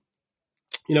 So,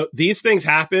 these things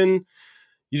happen.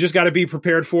 You just got to be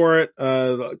prepared for it.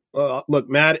 Look,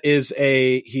 Matt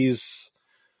he's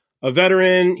a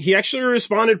veteran. He actually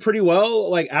responded pretty well.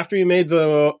 Like after he made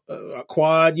the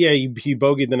quad, yeah, he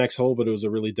bogeyed the next hole, but it was a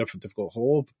really difficult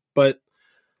hole. But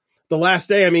the last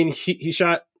day, I mean, he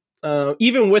shot,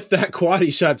 even with that quad,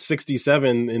 he shot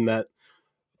 67 in that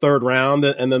 3rd round.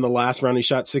 And then the last round, he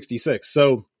shot 66.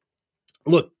 So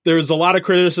look, there's a lot of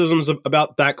criticisms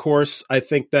about that course. I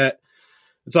think that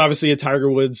it's obviously a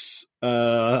Tiger Woods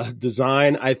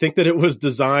design. I think that it was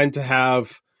designed to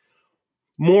have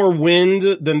more wind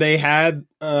than they had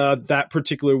that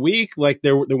particular week. Like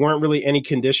there weren't really any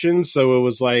conditions, so it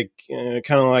was kind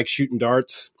of like shooting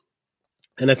darts.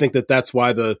 And I think that that's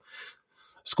why the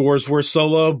scores were so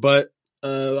low. But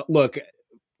look,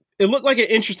 it looked like an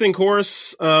interesting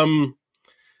course. Weren't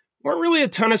really a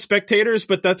ton of spectators,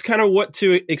 but that's kind of what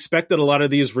to expect at a lot of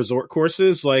these resort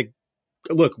courses. Like,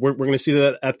 look, we're going to see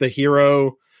that at the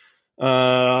Hero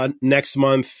next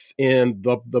month in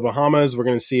the Bahamas. We're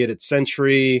going to see it at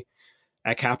Century,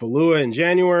 at Kapalua in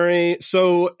January.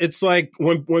 So it's like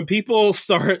when people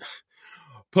start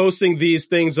posting these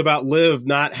things about LIV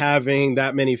not having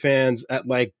that many fans at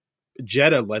like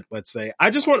Jeddah, let's say. I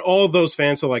just want all of those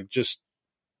fans to like just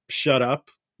shut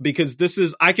up, because this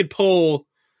isn't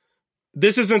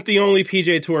the only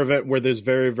PGA Tour event where there's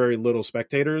very, very little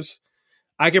spectators.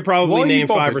 I could probably name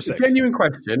 5 or 6. Genuine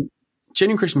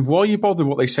question. Why are you bothered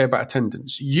what they say about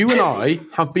attendance? You and I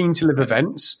have been to LIV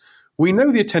events. We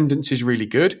know the attendance is really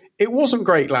good. It wasn't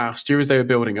great last year as they were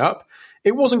building up.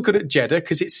 It wasn't good at Jeddah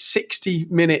because it's 60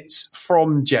 minutes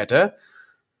from Jeddah.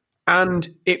 And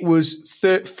it was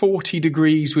 40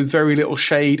 degrees with very little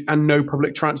shade and no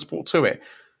public transport to it.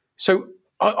 So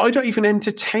I don't even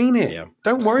entertain it. Yeah.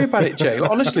 Don't worry about it, Jay.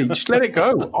 Honestly, just let it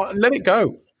go. Let it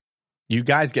go. You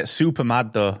guys get super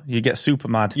mad, though. You get super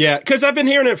mad. Yeah, because I've been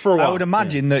hearing it for a while. I would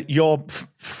imagine that your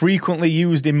frequently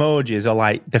used emojis are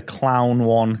like the clown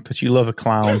one, because you love a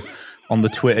clown on the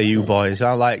Twitter, you boys.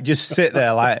 I like just sit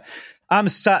there like I'm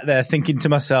sat there thinking to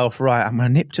myself, right, I'm going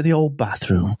to nip to the old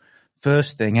bathroom.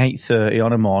 First thing, 8:30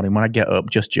 on a morning when I get up,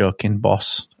 just joking,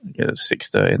 boss. I get up at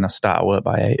 6:30 and I start work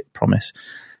by 8, promise.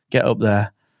 Get up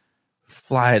there.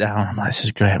 Fly down. I'm like, this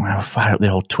is great. I'm going to fire up the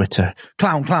old Twitter.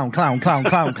 Clown. I'm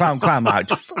like,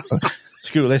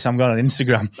 screw this. I'm going on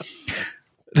Instagram.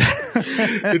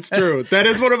 It's true. That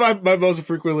is one of my most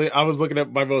frequently. I was looking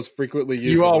at my most frequently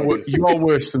used. You are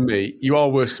worse than me. You are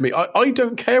worse than me. I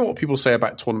don't care what people say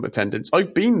about tournament attendance.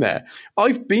 I've been there,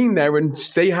 and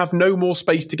they have no more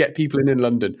space to get people in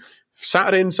London.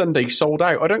 Saturday and Sunday sold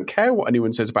out. I don't care what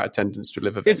anyone says about attendance to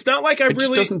LIV events. It's not like it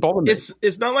just doesn't bother me.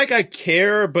 It's not like I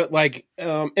care, but like,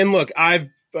 and look, I've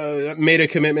made a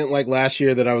commitment like last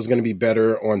year that I was going to be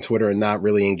better on Twitter and not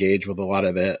really engage with a lot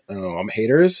of the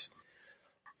haters.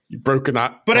 You've broken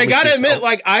that. But I gotta admit,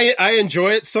 like I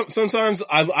enjoy it. Sometimes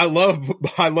I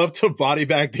love to body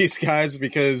bag these guys,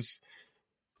 because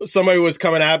somebody was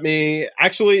coming at me.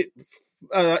 Actually,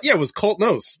 it was Colt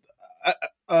Nose.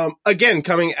 Again,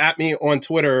 coming at me on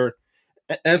Twitter,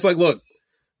 and it's like, look,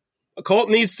 Colt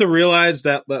needs to realize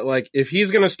that like if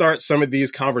he's going to start some of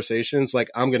these conversations, like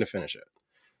I'm going to finish it.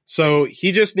 So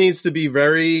he just needs to be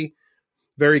very,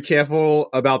 very careful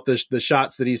about the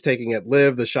shots that he's taking at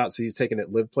LIV, the shots that he's taking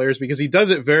at LIV players, because he does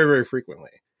it very, very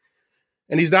frequently.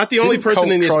 And he's not the only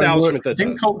person in the establishment that does.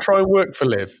 Didn't Colt try and work for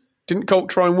LIV?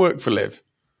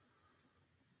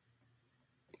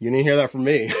 You didn't hear that from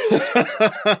me.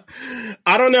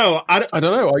 I don't know. I don't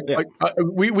know.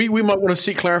 We might want to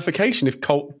seek clarification if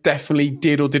Colt definitely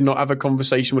did or did not have a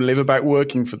conversation with LIV about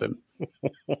working for them.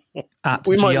 At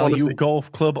GLU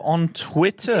Golf Club on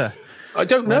Twitter. I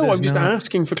don't know. I'm just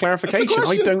asking for clarification.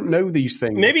 I don't know these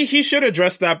things. Maybe he should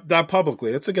address that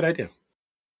publicly. That's a good idea.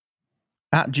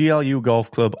 At GLU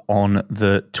Golf Club on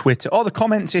the Twitter. Or the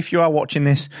comments if you are watching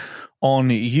this on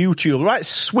YouTube. Right,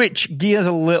 switch gears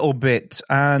a little bit,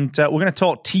 and we're going to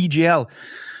talk TGL.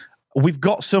 We've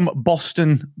got some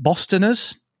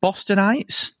Bostonites.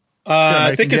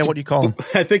 I think it's what do you call them?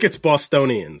 I think it's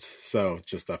Bostonians. So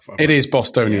just that. It is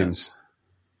Bostonians.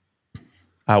 Yeah.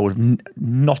 I would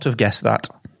not have guessed that.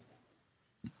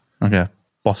 Okay.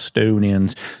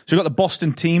 Bostonians. So we've got the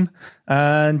Boston team,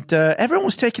 and everyone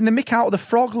was taking the mick out of the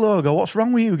frog logo. What's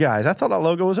wrong with you guys? I thought that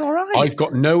logo was all right. I've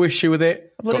got no issue with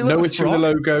it. Got no issue with the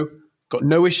logo. Got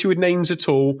no issue with names at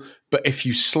all. But if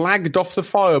you slagged off the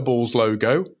Fireballs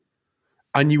logo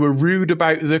and you were rude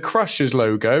about the Crushers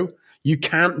logo, you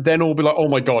can't then all be like, oh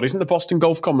my God, isn't the Boston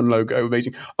Golf Common logo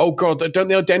amazing? Oh God, don't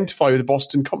they identify with the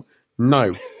Boston Common?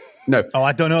 No. Oh,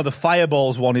 I don't know. The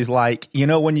Fireballs one is like, you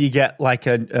know, when you get like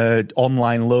a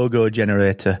online logo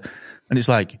generator and it's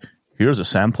like, here's a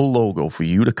sample logo for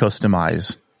you to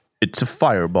customize. It's a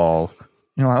fireball.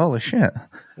 You're like, holy shit.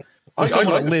 So I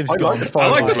like the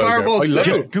Fireballs too.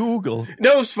 Just Google.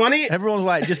 No, it's funny. Everyone's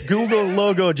like, just Google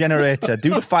logo generator.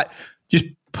 Just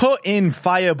put in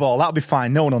Fireball. That'll be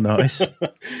fine. No one will notice. Do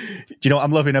you know what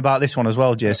I'm loving about this one as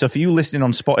well, Jay? So for you listening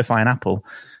on Spotify and Apple,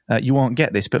 you won't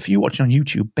get this. But for you watching on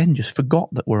YouTube, Ben just forgot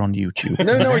that we're on YouTube.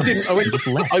 No, I didn't. I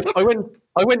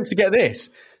went to get this.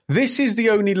 This is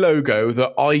the only logo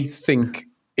that I think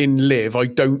in LIV I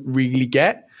don't really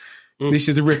get. This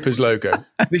is the Rippers logo.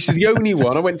 This is the only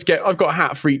one I went to get. I've got a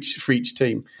hat for each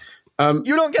team. You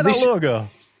don't get that logo.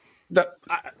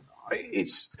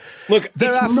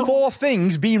 There are 4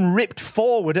 things being ripped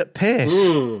forward at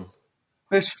pace.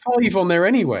 There's 5 on there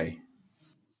anyway.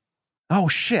 Oh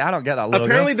shit! I don't get that logo.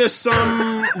 Apparently, there's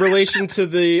some relation to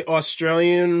the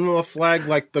Australian flag,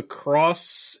 like the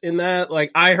cross in that.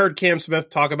 Like I heard Cam Smith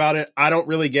talk about it. I don't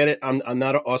really get it. I'm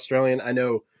not an Australian. I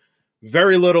know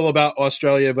very little about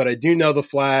Australia, but I do know the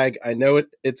flag. I know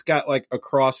it's got like a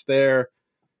cross there.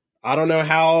 I don't know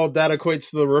how that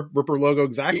equates to the Ripper logo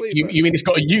exactly. You mean it's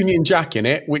got a Union Jack in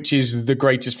it, which is the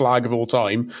greatest flag of all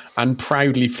time, and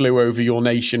proudly flew over your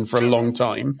nation for a long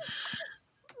time.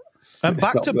 And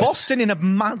back to Boston in a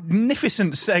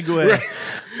magnificent segue.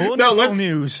 Wonderful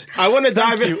news. I want to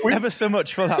dive in. Ever so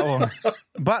much for that one.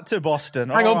 Back to Boston.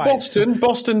 Hang on, right.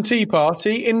 Boston Tea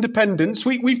Party, Independence.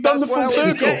 We've done the full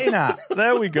circle. Getting at.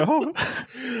 There we go.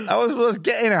 That was what I was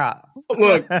getting at.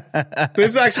 Look,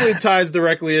 this actually ties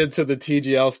directly into the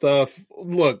TGL stuff.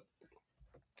 Look,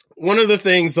 one of the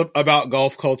things about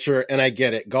golf culture, and I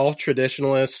get it, golf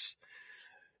traditionalists,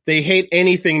 they hate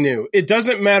anything new. It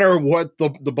doesn't matter what the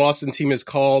Boston team is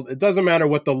called. It doesn't matter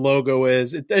what the logo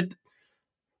is. None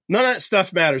of that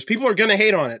stuff matters. People are going to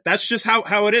hate on it. That's just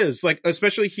how it is. Like,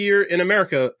 especially here in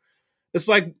America, it's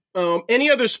like any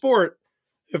other sport.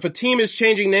 If a team is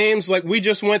changing names, like we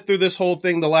just went through this whole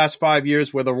thing the last 5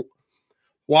 years where the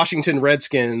Washington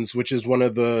Redskins, which is one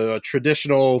of the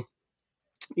traditional,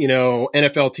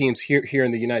 NFL teams here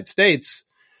in the United States,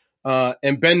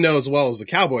 and Ben knows well as a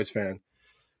Cowboys fan,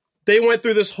 they went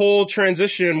through this whole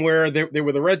transition where they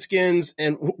were the Redskins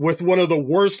and with one of the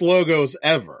worst logos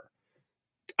ever.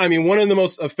 I mean, one of the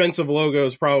most offensive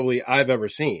logos probably I've ever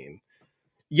seen.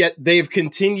 Yet they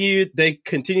continued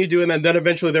doing that. And then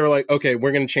eventually they were like, okay,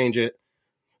 we're going to change it.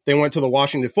 They went to the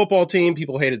Washington football team.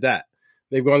 People hated that.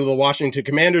 They've gone to the Washington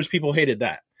Commanders. People hated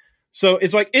that. So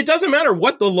it's like, it doesn't matter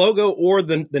what the logo or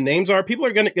the names are. People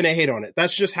are going to hate on it.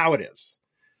 That's just how it is.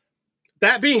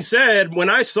 That being said, when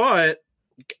I saw it,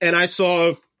 and I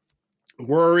saw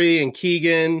Rory and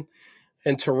Keegan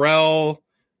and Terrell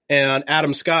and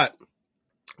Adam Scott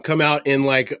come out in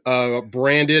like a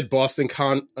branded Boston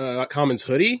Commons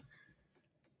hoodie.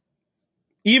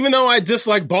 Even though I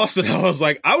dislike Boston, I was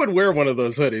like, I would wear one of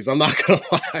those hoodies. I'm not going to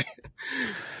lie.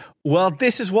 Well,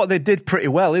 this is what they did pretty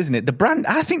well, isn't it?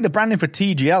 I think the branding for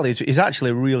TGL is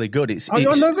actually really good. I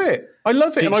love it. I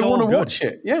love it, and I want to watch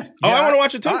it. Yeah. I want to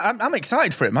watch it too. I'm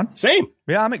excited for it, man. Same.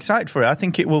 Yeah, I'm excited for it. I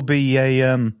think it will be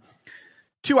a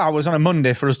 2 hours on a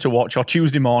Monday for us to watch, or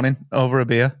Tuesday morning over a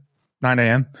beer, 9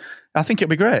 a.m. I think it'll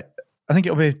be great. I think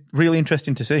it'll be really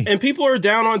interesting to see. And people are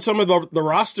down on some of the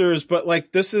rosters, but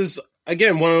like this is,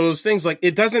 again, one of those things, like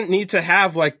it doesn't need to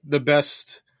have like the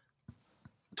best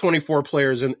 24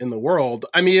 players in the world.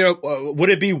 I mean, would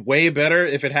it be way better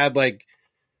if it had like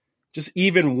just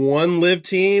even one LIV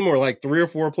team or like 3 or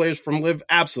 4 players from LIV?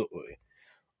 Absolutely.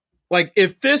 Like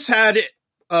if this had,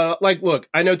 look,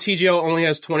 I know TGL only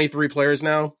has 23 players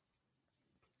now.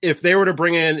 If they were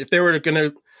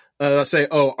going to say,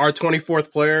 oh, our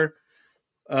 24th player,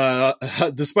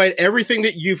 despite everything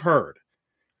that you've heard,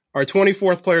 our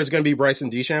 24th player is going to be Bryson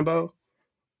DeChambeau.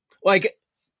 Like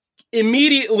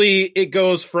immediately it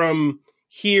goes from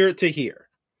here to here.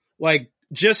 Like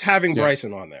just having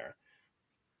Bryson on there.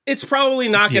 It's probably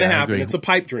not going to happen. It's a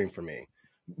pipe dream for me.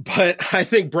 But I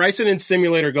think Bryson in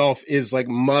simulator golf is like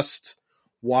must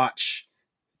watch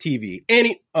TV.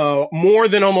 More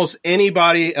than almost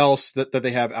anybody else that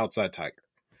they have outside Tiger.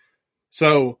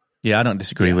 So yeah, I don't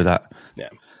disagree with that. Yeah.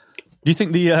 Do you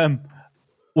think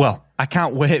I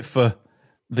can't wait for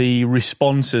the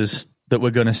responses that we're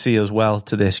going to see as well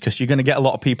to this, because you're going to get a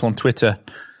lot of people on Twitter,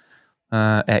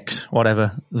 X,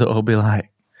 whatever, that will be like,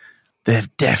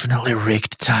 they've definitely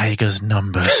rigged Tiger's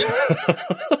numbers.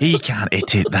 He can't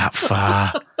hit it that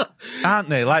far. Aren't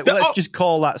they? Like, let's just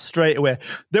call that straight away.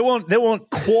 They won't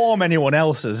qualm anyone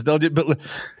else's. But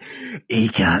he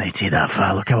can't hit it that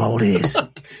far. Look how old he is.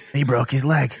 He broke his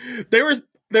leg. They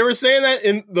were saying that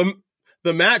in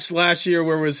the match last year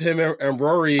where it was him and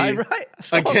Rory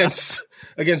against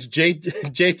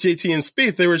JT and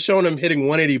Spieth. They were showing him hitting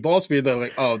 180 ball speed. They're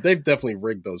like, oh, they've definitely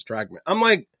rigged those TrackMan. I'm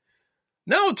like,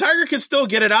 no, Tiger can still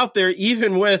get it out there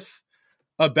even with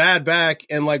a bad back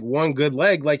and like one good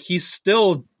leg. Like he's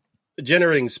still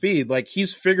generating speed. Like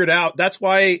he's figured out. That's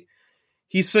why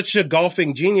he's such a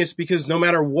golfing genius, because no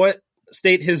matter what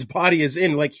state his body is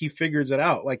in, like he figures it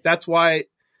out. Like that's why,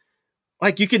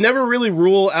 like you could never really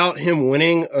rule out him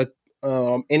winning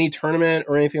any tournament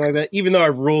or anything like that. Even though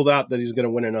I've ruled out that he's going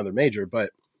to win another major, but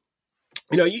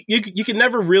you can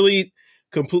never really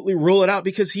completely rule it out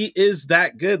because he is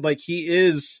that good. Like he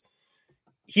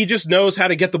just knows how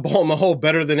to get the ball in the hole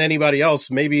better than anybody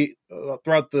else, maybe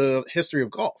throughout the history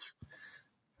of golf.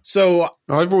 So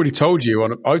I've already told you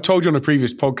on a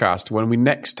previous podcast, when we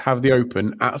next have the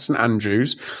Open at St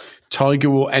Andrews,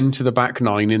 Tiger will enter the back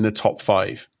 9 in the top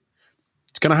 5.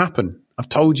 It's going to happen. I've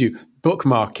told you.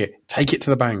 Bookmark it. Take it to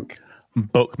the bank.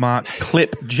 Bookmark.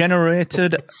 Clip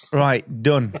generated. Right,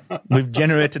 done. We've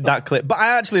generated that clip. But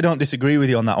I actually don't disagree with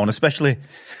you on that one, especially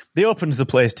the Open's the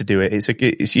place to do it.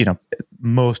 It's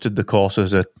most of the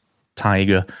courses are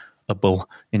Tiger-able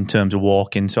in terms of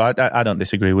walking. So I don't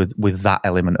disagree with that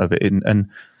element of it.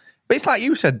 But it's like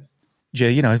you said,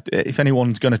 Jay, if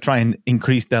anyone's going to try and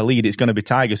increase their lead, it's going to be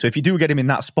Tiger. So if you do get him in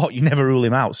that spot, you never rule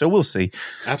him out. So we'll see.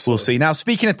 Absolutely. We'll see. Now,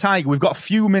 speaking of Tiger, we've got a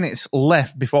few minutes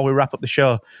left before we wrap up the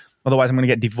show. Otherwise, I'm going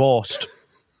to get divorced.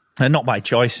 And not by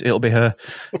choice. It'll be her.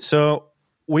 So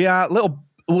we are a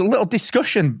little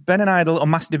discussion. Ben and I had a little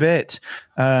mass debate,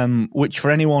 which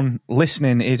for anyone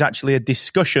listening is actually a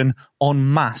discussion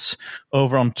en masse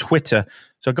over on Twitter.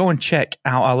 So go and check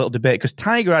out our little debate, because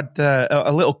Tiger had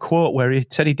a little quote where he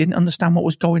said he didn't understand what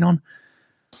was going on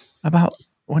about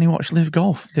when he watched LIV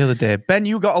Golf the other day. Ben,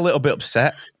 you got a little bit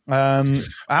upset. I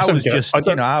don't get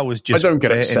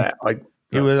upset.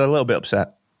 You were a little bit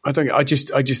upset. I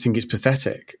just think it's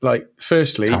pathetic. Like,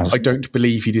 firstly, I don't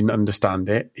believe he didn't understand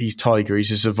it. He's Tiger. He's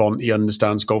a savant. He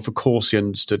understands golf. Of course he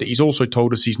understood it. He's also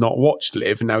told us he's not watched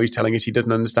LIV, and now he's telling us he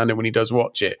doesn't understand it when he does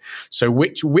watch it. So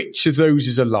which of those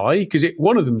is a lie? Because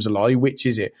one of them's a lie. Which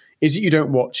is it? Is it you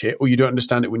don't watch it, or you don't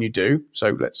understand it when you do?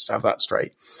 So let's have that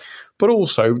straight. But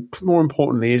also, more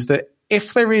importantly, is that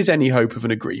if there is any hope of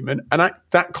an agreement, and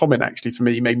that comment actually for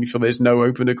me made me feel there's no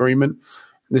hope of an agreement.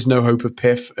 There's no hope of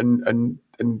PIF and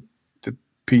the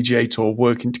PGA Tour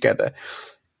working together.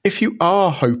 If you are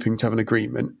hoping to have an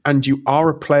agreement and you are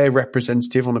a player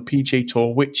representative on a PGA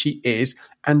Tour, which he is,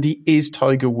 and he is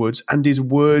Tiger Woods, and his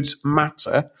words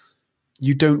matter,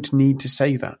 you don't need to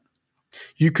say that.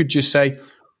 You could just say,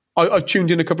 I've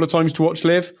tuned in a couple of times to watch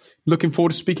LIV, looking forward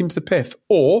to speaking to the PIF.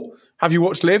 Or, have you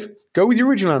watched LIV? Go with your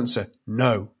original answer.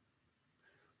 No.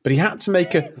 But he had to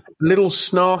make a little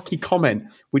snarky comment,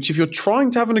 which if you're trying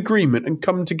to have an agreement and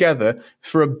come together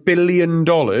for $1 billion,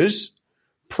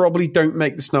 probably don't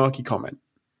make the snarky comment.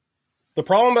 The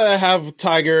problem that I have with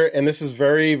Tiger, and this is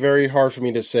very, very hard for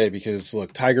me to say because,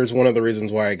 look, Tiger's one of the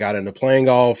reasons why I got into playing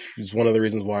golf. He's one of the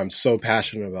reasons why I'm so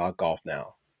passionate about golf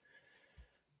now.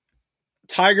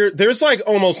 Tiger, there's like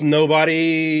almost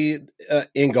nobody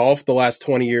in golf the last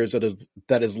 20 years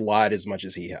that has lied as much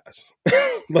as he has.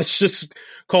 Let's just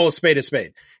call a spade a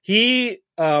spade.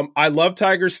 I love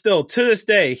Tiger still to this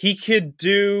day. He could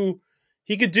do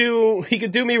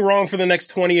me wrong for the next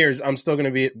 20 years. I'm still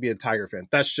going to be a Tiger fan.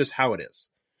 That's just how it is.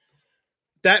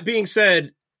 That being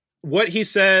said, what he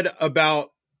said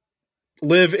about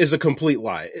LIV is a complete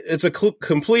lie. It's a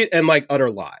complete and utter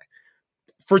lie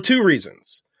for two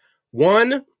reasons.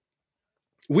 One,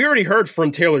 we already heard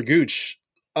from Taylor Gooch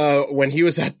when he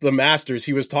was at the Masters.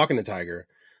 He was talking to Tiger.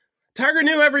 Tiger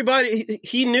knew everybody.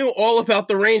 He knew all about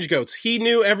the range goats. He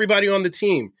knew everybody on the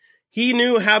team. He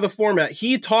knew how the format.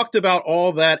 He talked about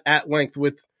all that at length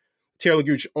with Taylor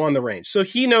Gooch on the range. So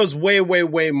he knows way, way,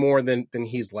 way more than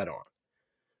he's let on.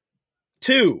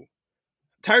 Two,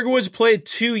 Tiger Woods played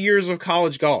 2 years of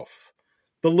college golf.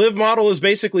 The LIV model is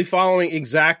basically following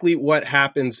exactly what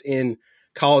happens in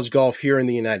college golf here in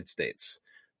the United States.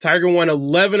 Tiger won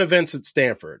 11 events at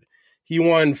Stanford. He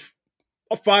won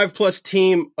 5+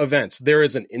 team events. There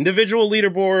is an individual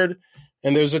leaderboard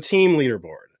and there's a team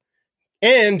leaderboard.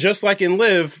 And just like in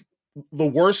LIV, the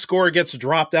worst score gets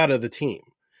dropped out of the team.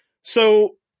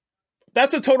 So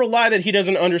that's a total lie that he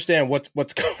doesn't understand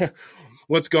what's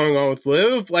going on with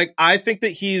LIV. Like, I think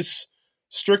that he's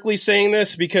strictly saying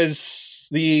this because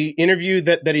the interview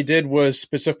that he did was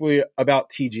specifically about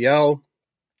TGL.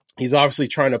 He's obviously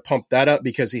trying to pump that up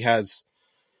because he has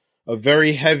a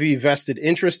very heavy vested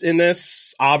interest in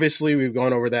this. Obviously, we've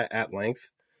gone over that at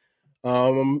length.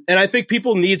 And I think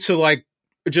people need to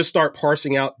just start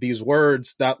parsing out these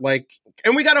words that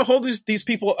and we got to hold these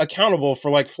people accountable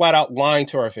for flat out lying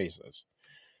to our faces.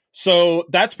 So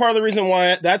that's part of the reason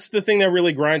why that's the thing that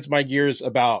really grinds my gears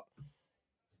about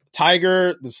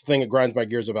Tiger. This thing that grinds my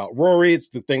gears about Rory. It's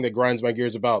the thing that grinds my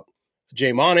gears about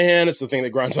Jay Monahan. It's the thing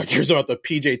that grinds my gears about the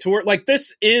PJ Tour.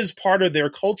 This is part of their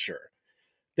culture.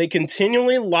 They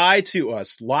continually lie to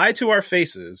us, lie to our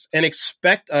faces, and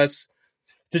expect us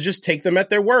to just take them at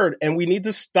their word. And we need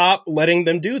to stop letting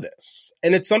them do this.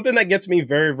 And it's something that gets me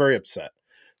very, very upset.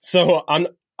 So I'm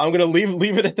going to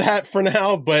leave it at that for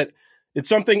now. But it's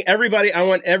something I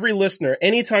want every listener,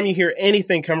 anytime you hear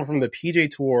anything coming from the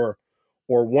PJ Tour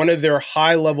or one of their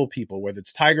high-level people, whether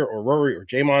it's Tiger or Rory or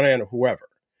Jay Monahan or whoever,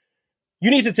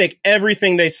 you need to take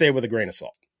everything they say with a grain of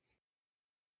salt.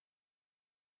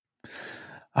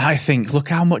 I think, look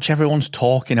how much everyone's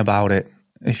talking about it.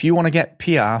 If you want to get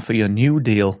PR for your new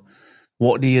deal,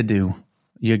 what do?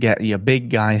 You get your big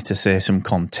guys to say some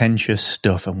contentious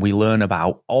stuff, and we learn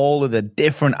about all of the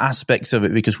different aspects of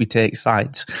it because we take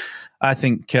sides. I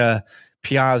think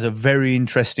PR is a very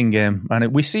interesting game,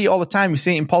 and we see it all the time. We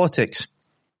see it in politics.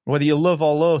 Whether you love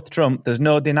or loathe Trump, there's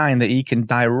no denying that he can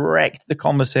direct the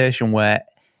conversation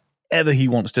wherever he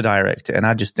wants to direct it. And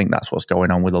I just think that's what's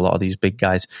going on with a lot of these big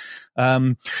guys.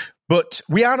 But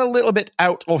we are a little bit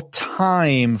out of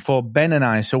time for Ben and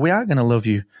I, so we are going to love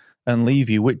you and leave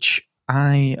you, which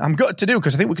I'm gutted to do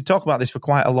because I think we could talk about this for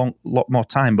quite a lot more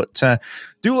time. But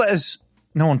do let us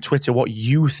know on Twitter what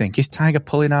you think. Is Tiger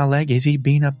pulling our leg? Is he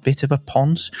being a bit of a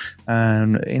ponce?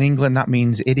 In England, that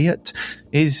means idiot.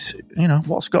 What's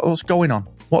going on?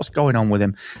 What's going on with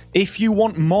him? If you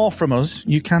want more from us,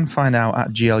 you can find out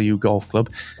at GLU Golf Club.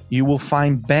 You will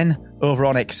find Ben over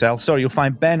on Excel. Sorry, you'll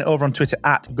find Ben over on Twitter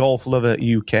at Golf Lover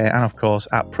UK and, of course,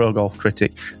 at Pro Golf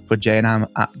Critic for Jay, and I'm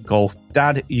at Golf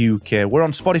Dad UK. We're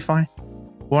on Spotify.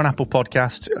 We're on Apple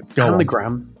Podcasts. And the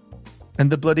Gram.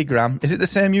 And the bloody Gram. Is it the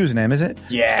same username, is it?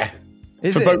 Yeah.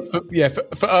 Is for it?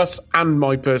 Both, for us and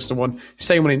my personal one.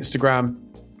 Same on Instagram.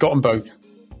 Got them both.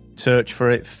 Search for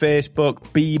it. Facebook,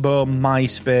 Bebo,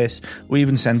 MySpace. We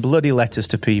even send bloody letters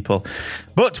to people.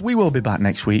 But we will be back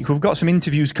next week. We've got some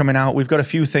interviews coming out. We've got a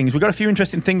few things. We've got a few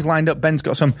interesting things lined up. Ben's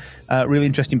got some really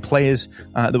interesting players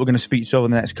that we're going to speak to over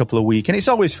the next couple of weeks. And it's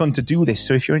always fun to do this.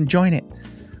 So if you're enjoying it,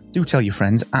 do tell your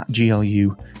friends at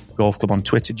GLU Golf Club on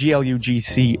Twitter,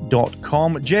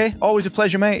 glugc.com. Jay, always a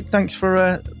pleasure, mate. Thanks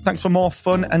for more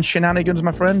fun and shenanigans,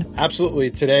 my friend.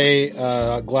 Absolutely. Today,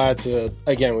 glad to,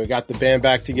 again, we got the band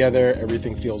back together.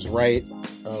 Everything feels right.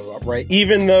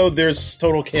 Even though there's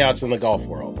total chaos in the golf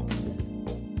world,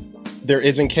 there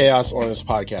isn't chaos on this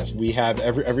podcast. We have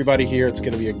everybody here. It's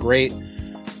going to be a great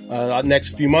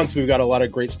next few months. We've got a lot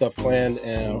of great stuff planned,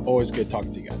 and always good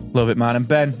talking to you guys. Love it, man. And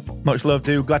Ben, much love,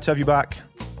 dude. Glad to have you back.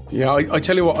 Yeah, I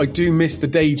tell you what, I do miss the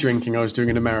day drinking I was doing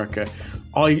in America.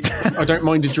 I don't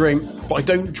mind a drink, but I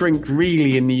don't drink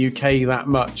really in the UK that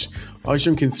much. I was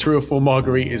drinking 3 or 4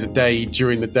 margaritas a day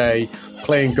during the day,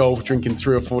 playing golf, drinking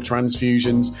 3 or 4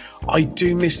 transfusions. I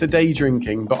do miss the day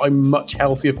drinking, but I'm a much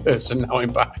healthier person now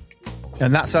I'm back.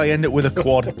 And that's how you end up with a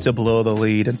quad to blow the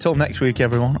lead. Until next week,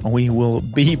 everyone, we will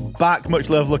be back. Much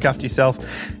love, look after yourself,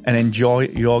 and enjoy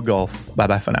your golf.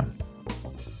 Bye-bye for now.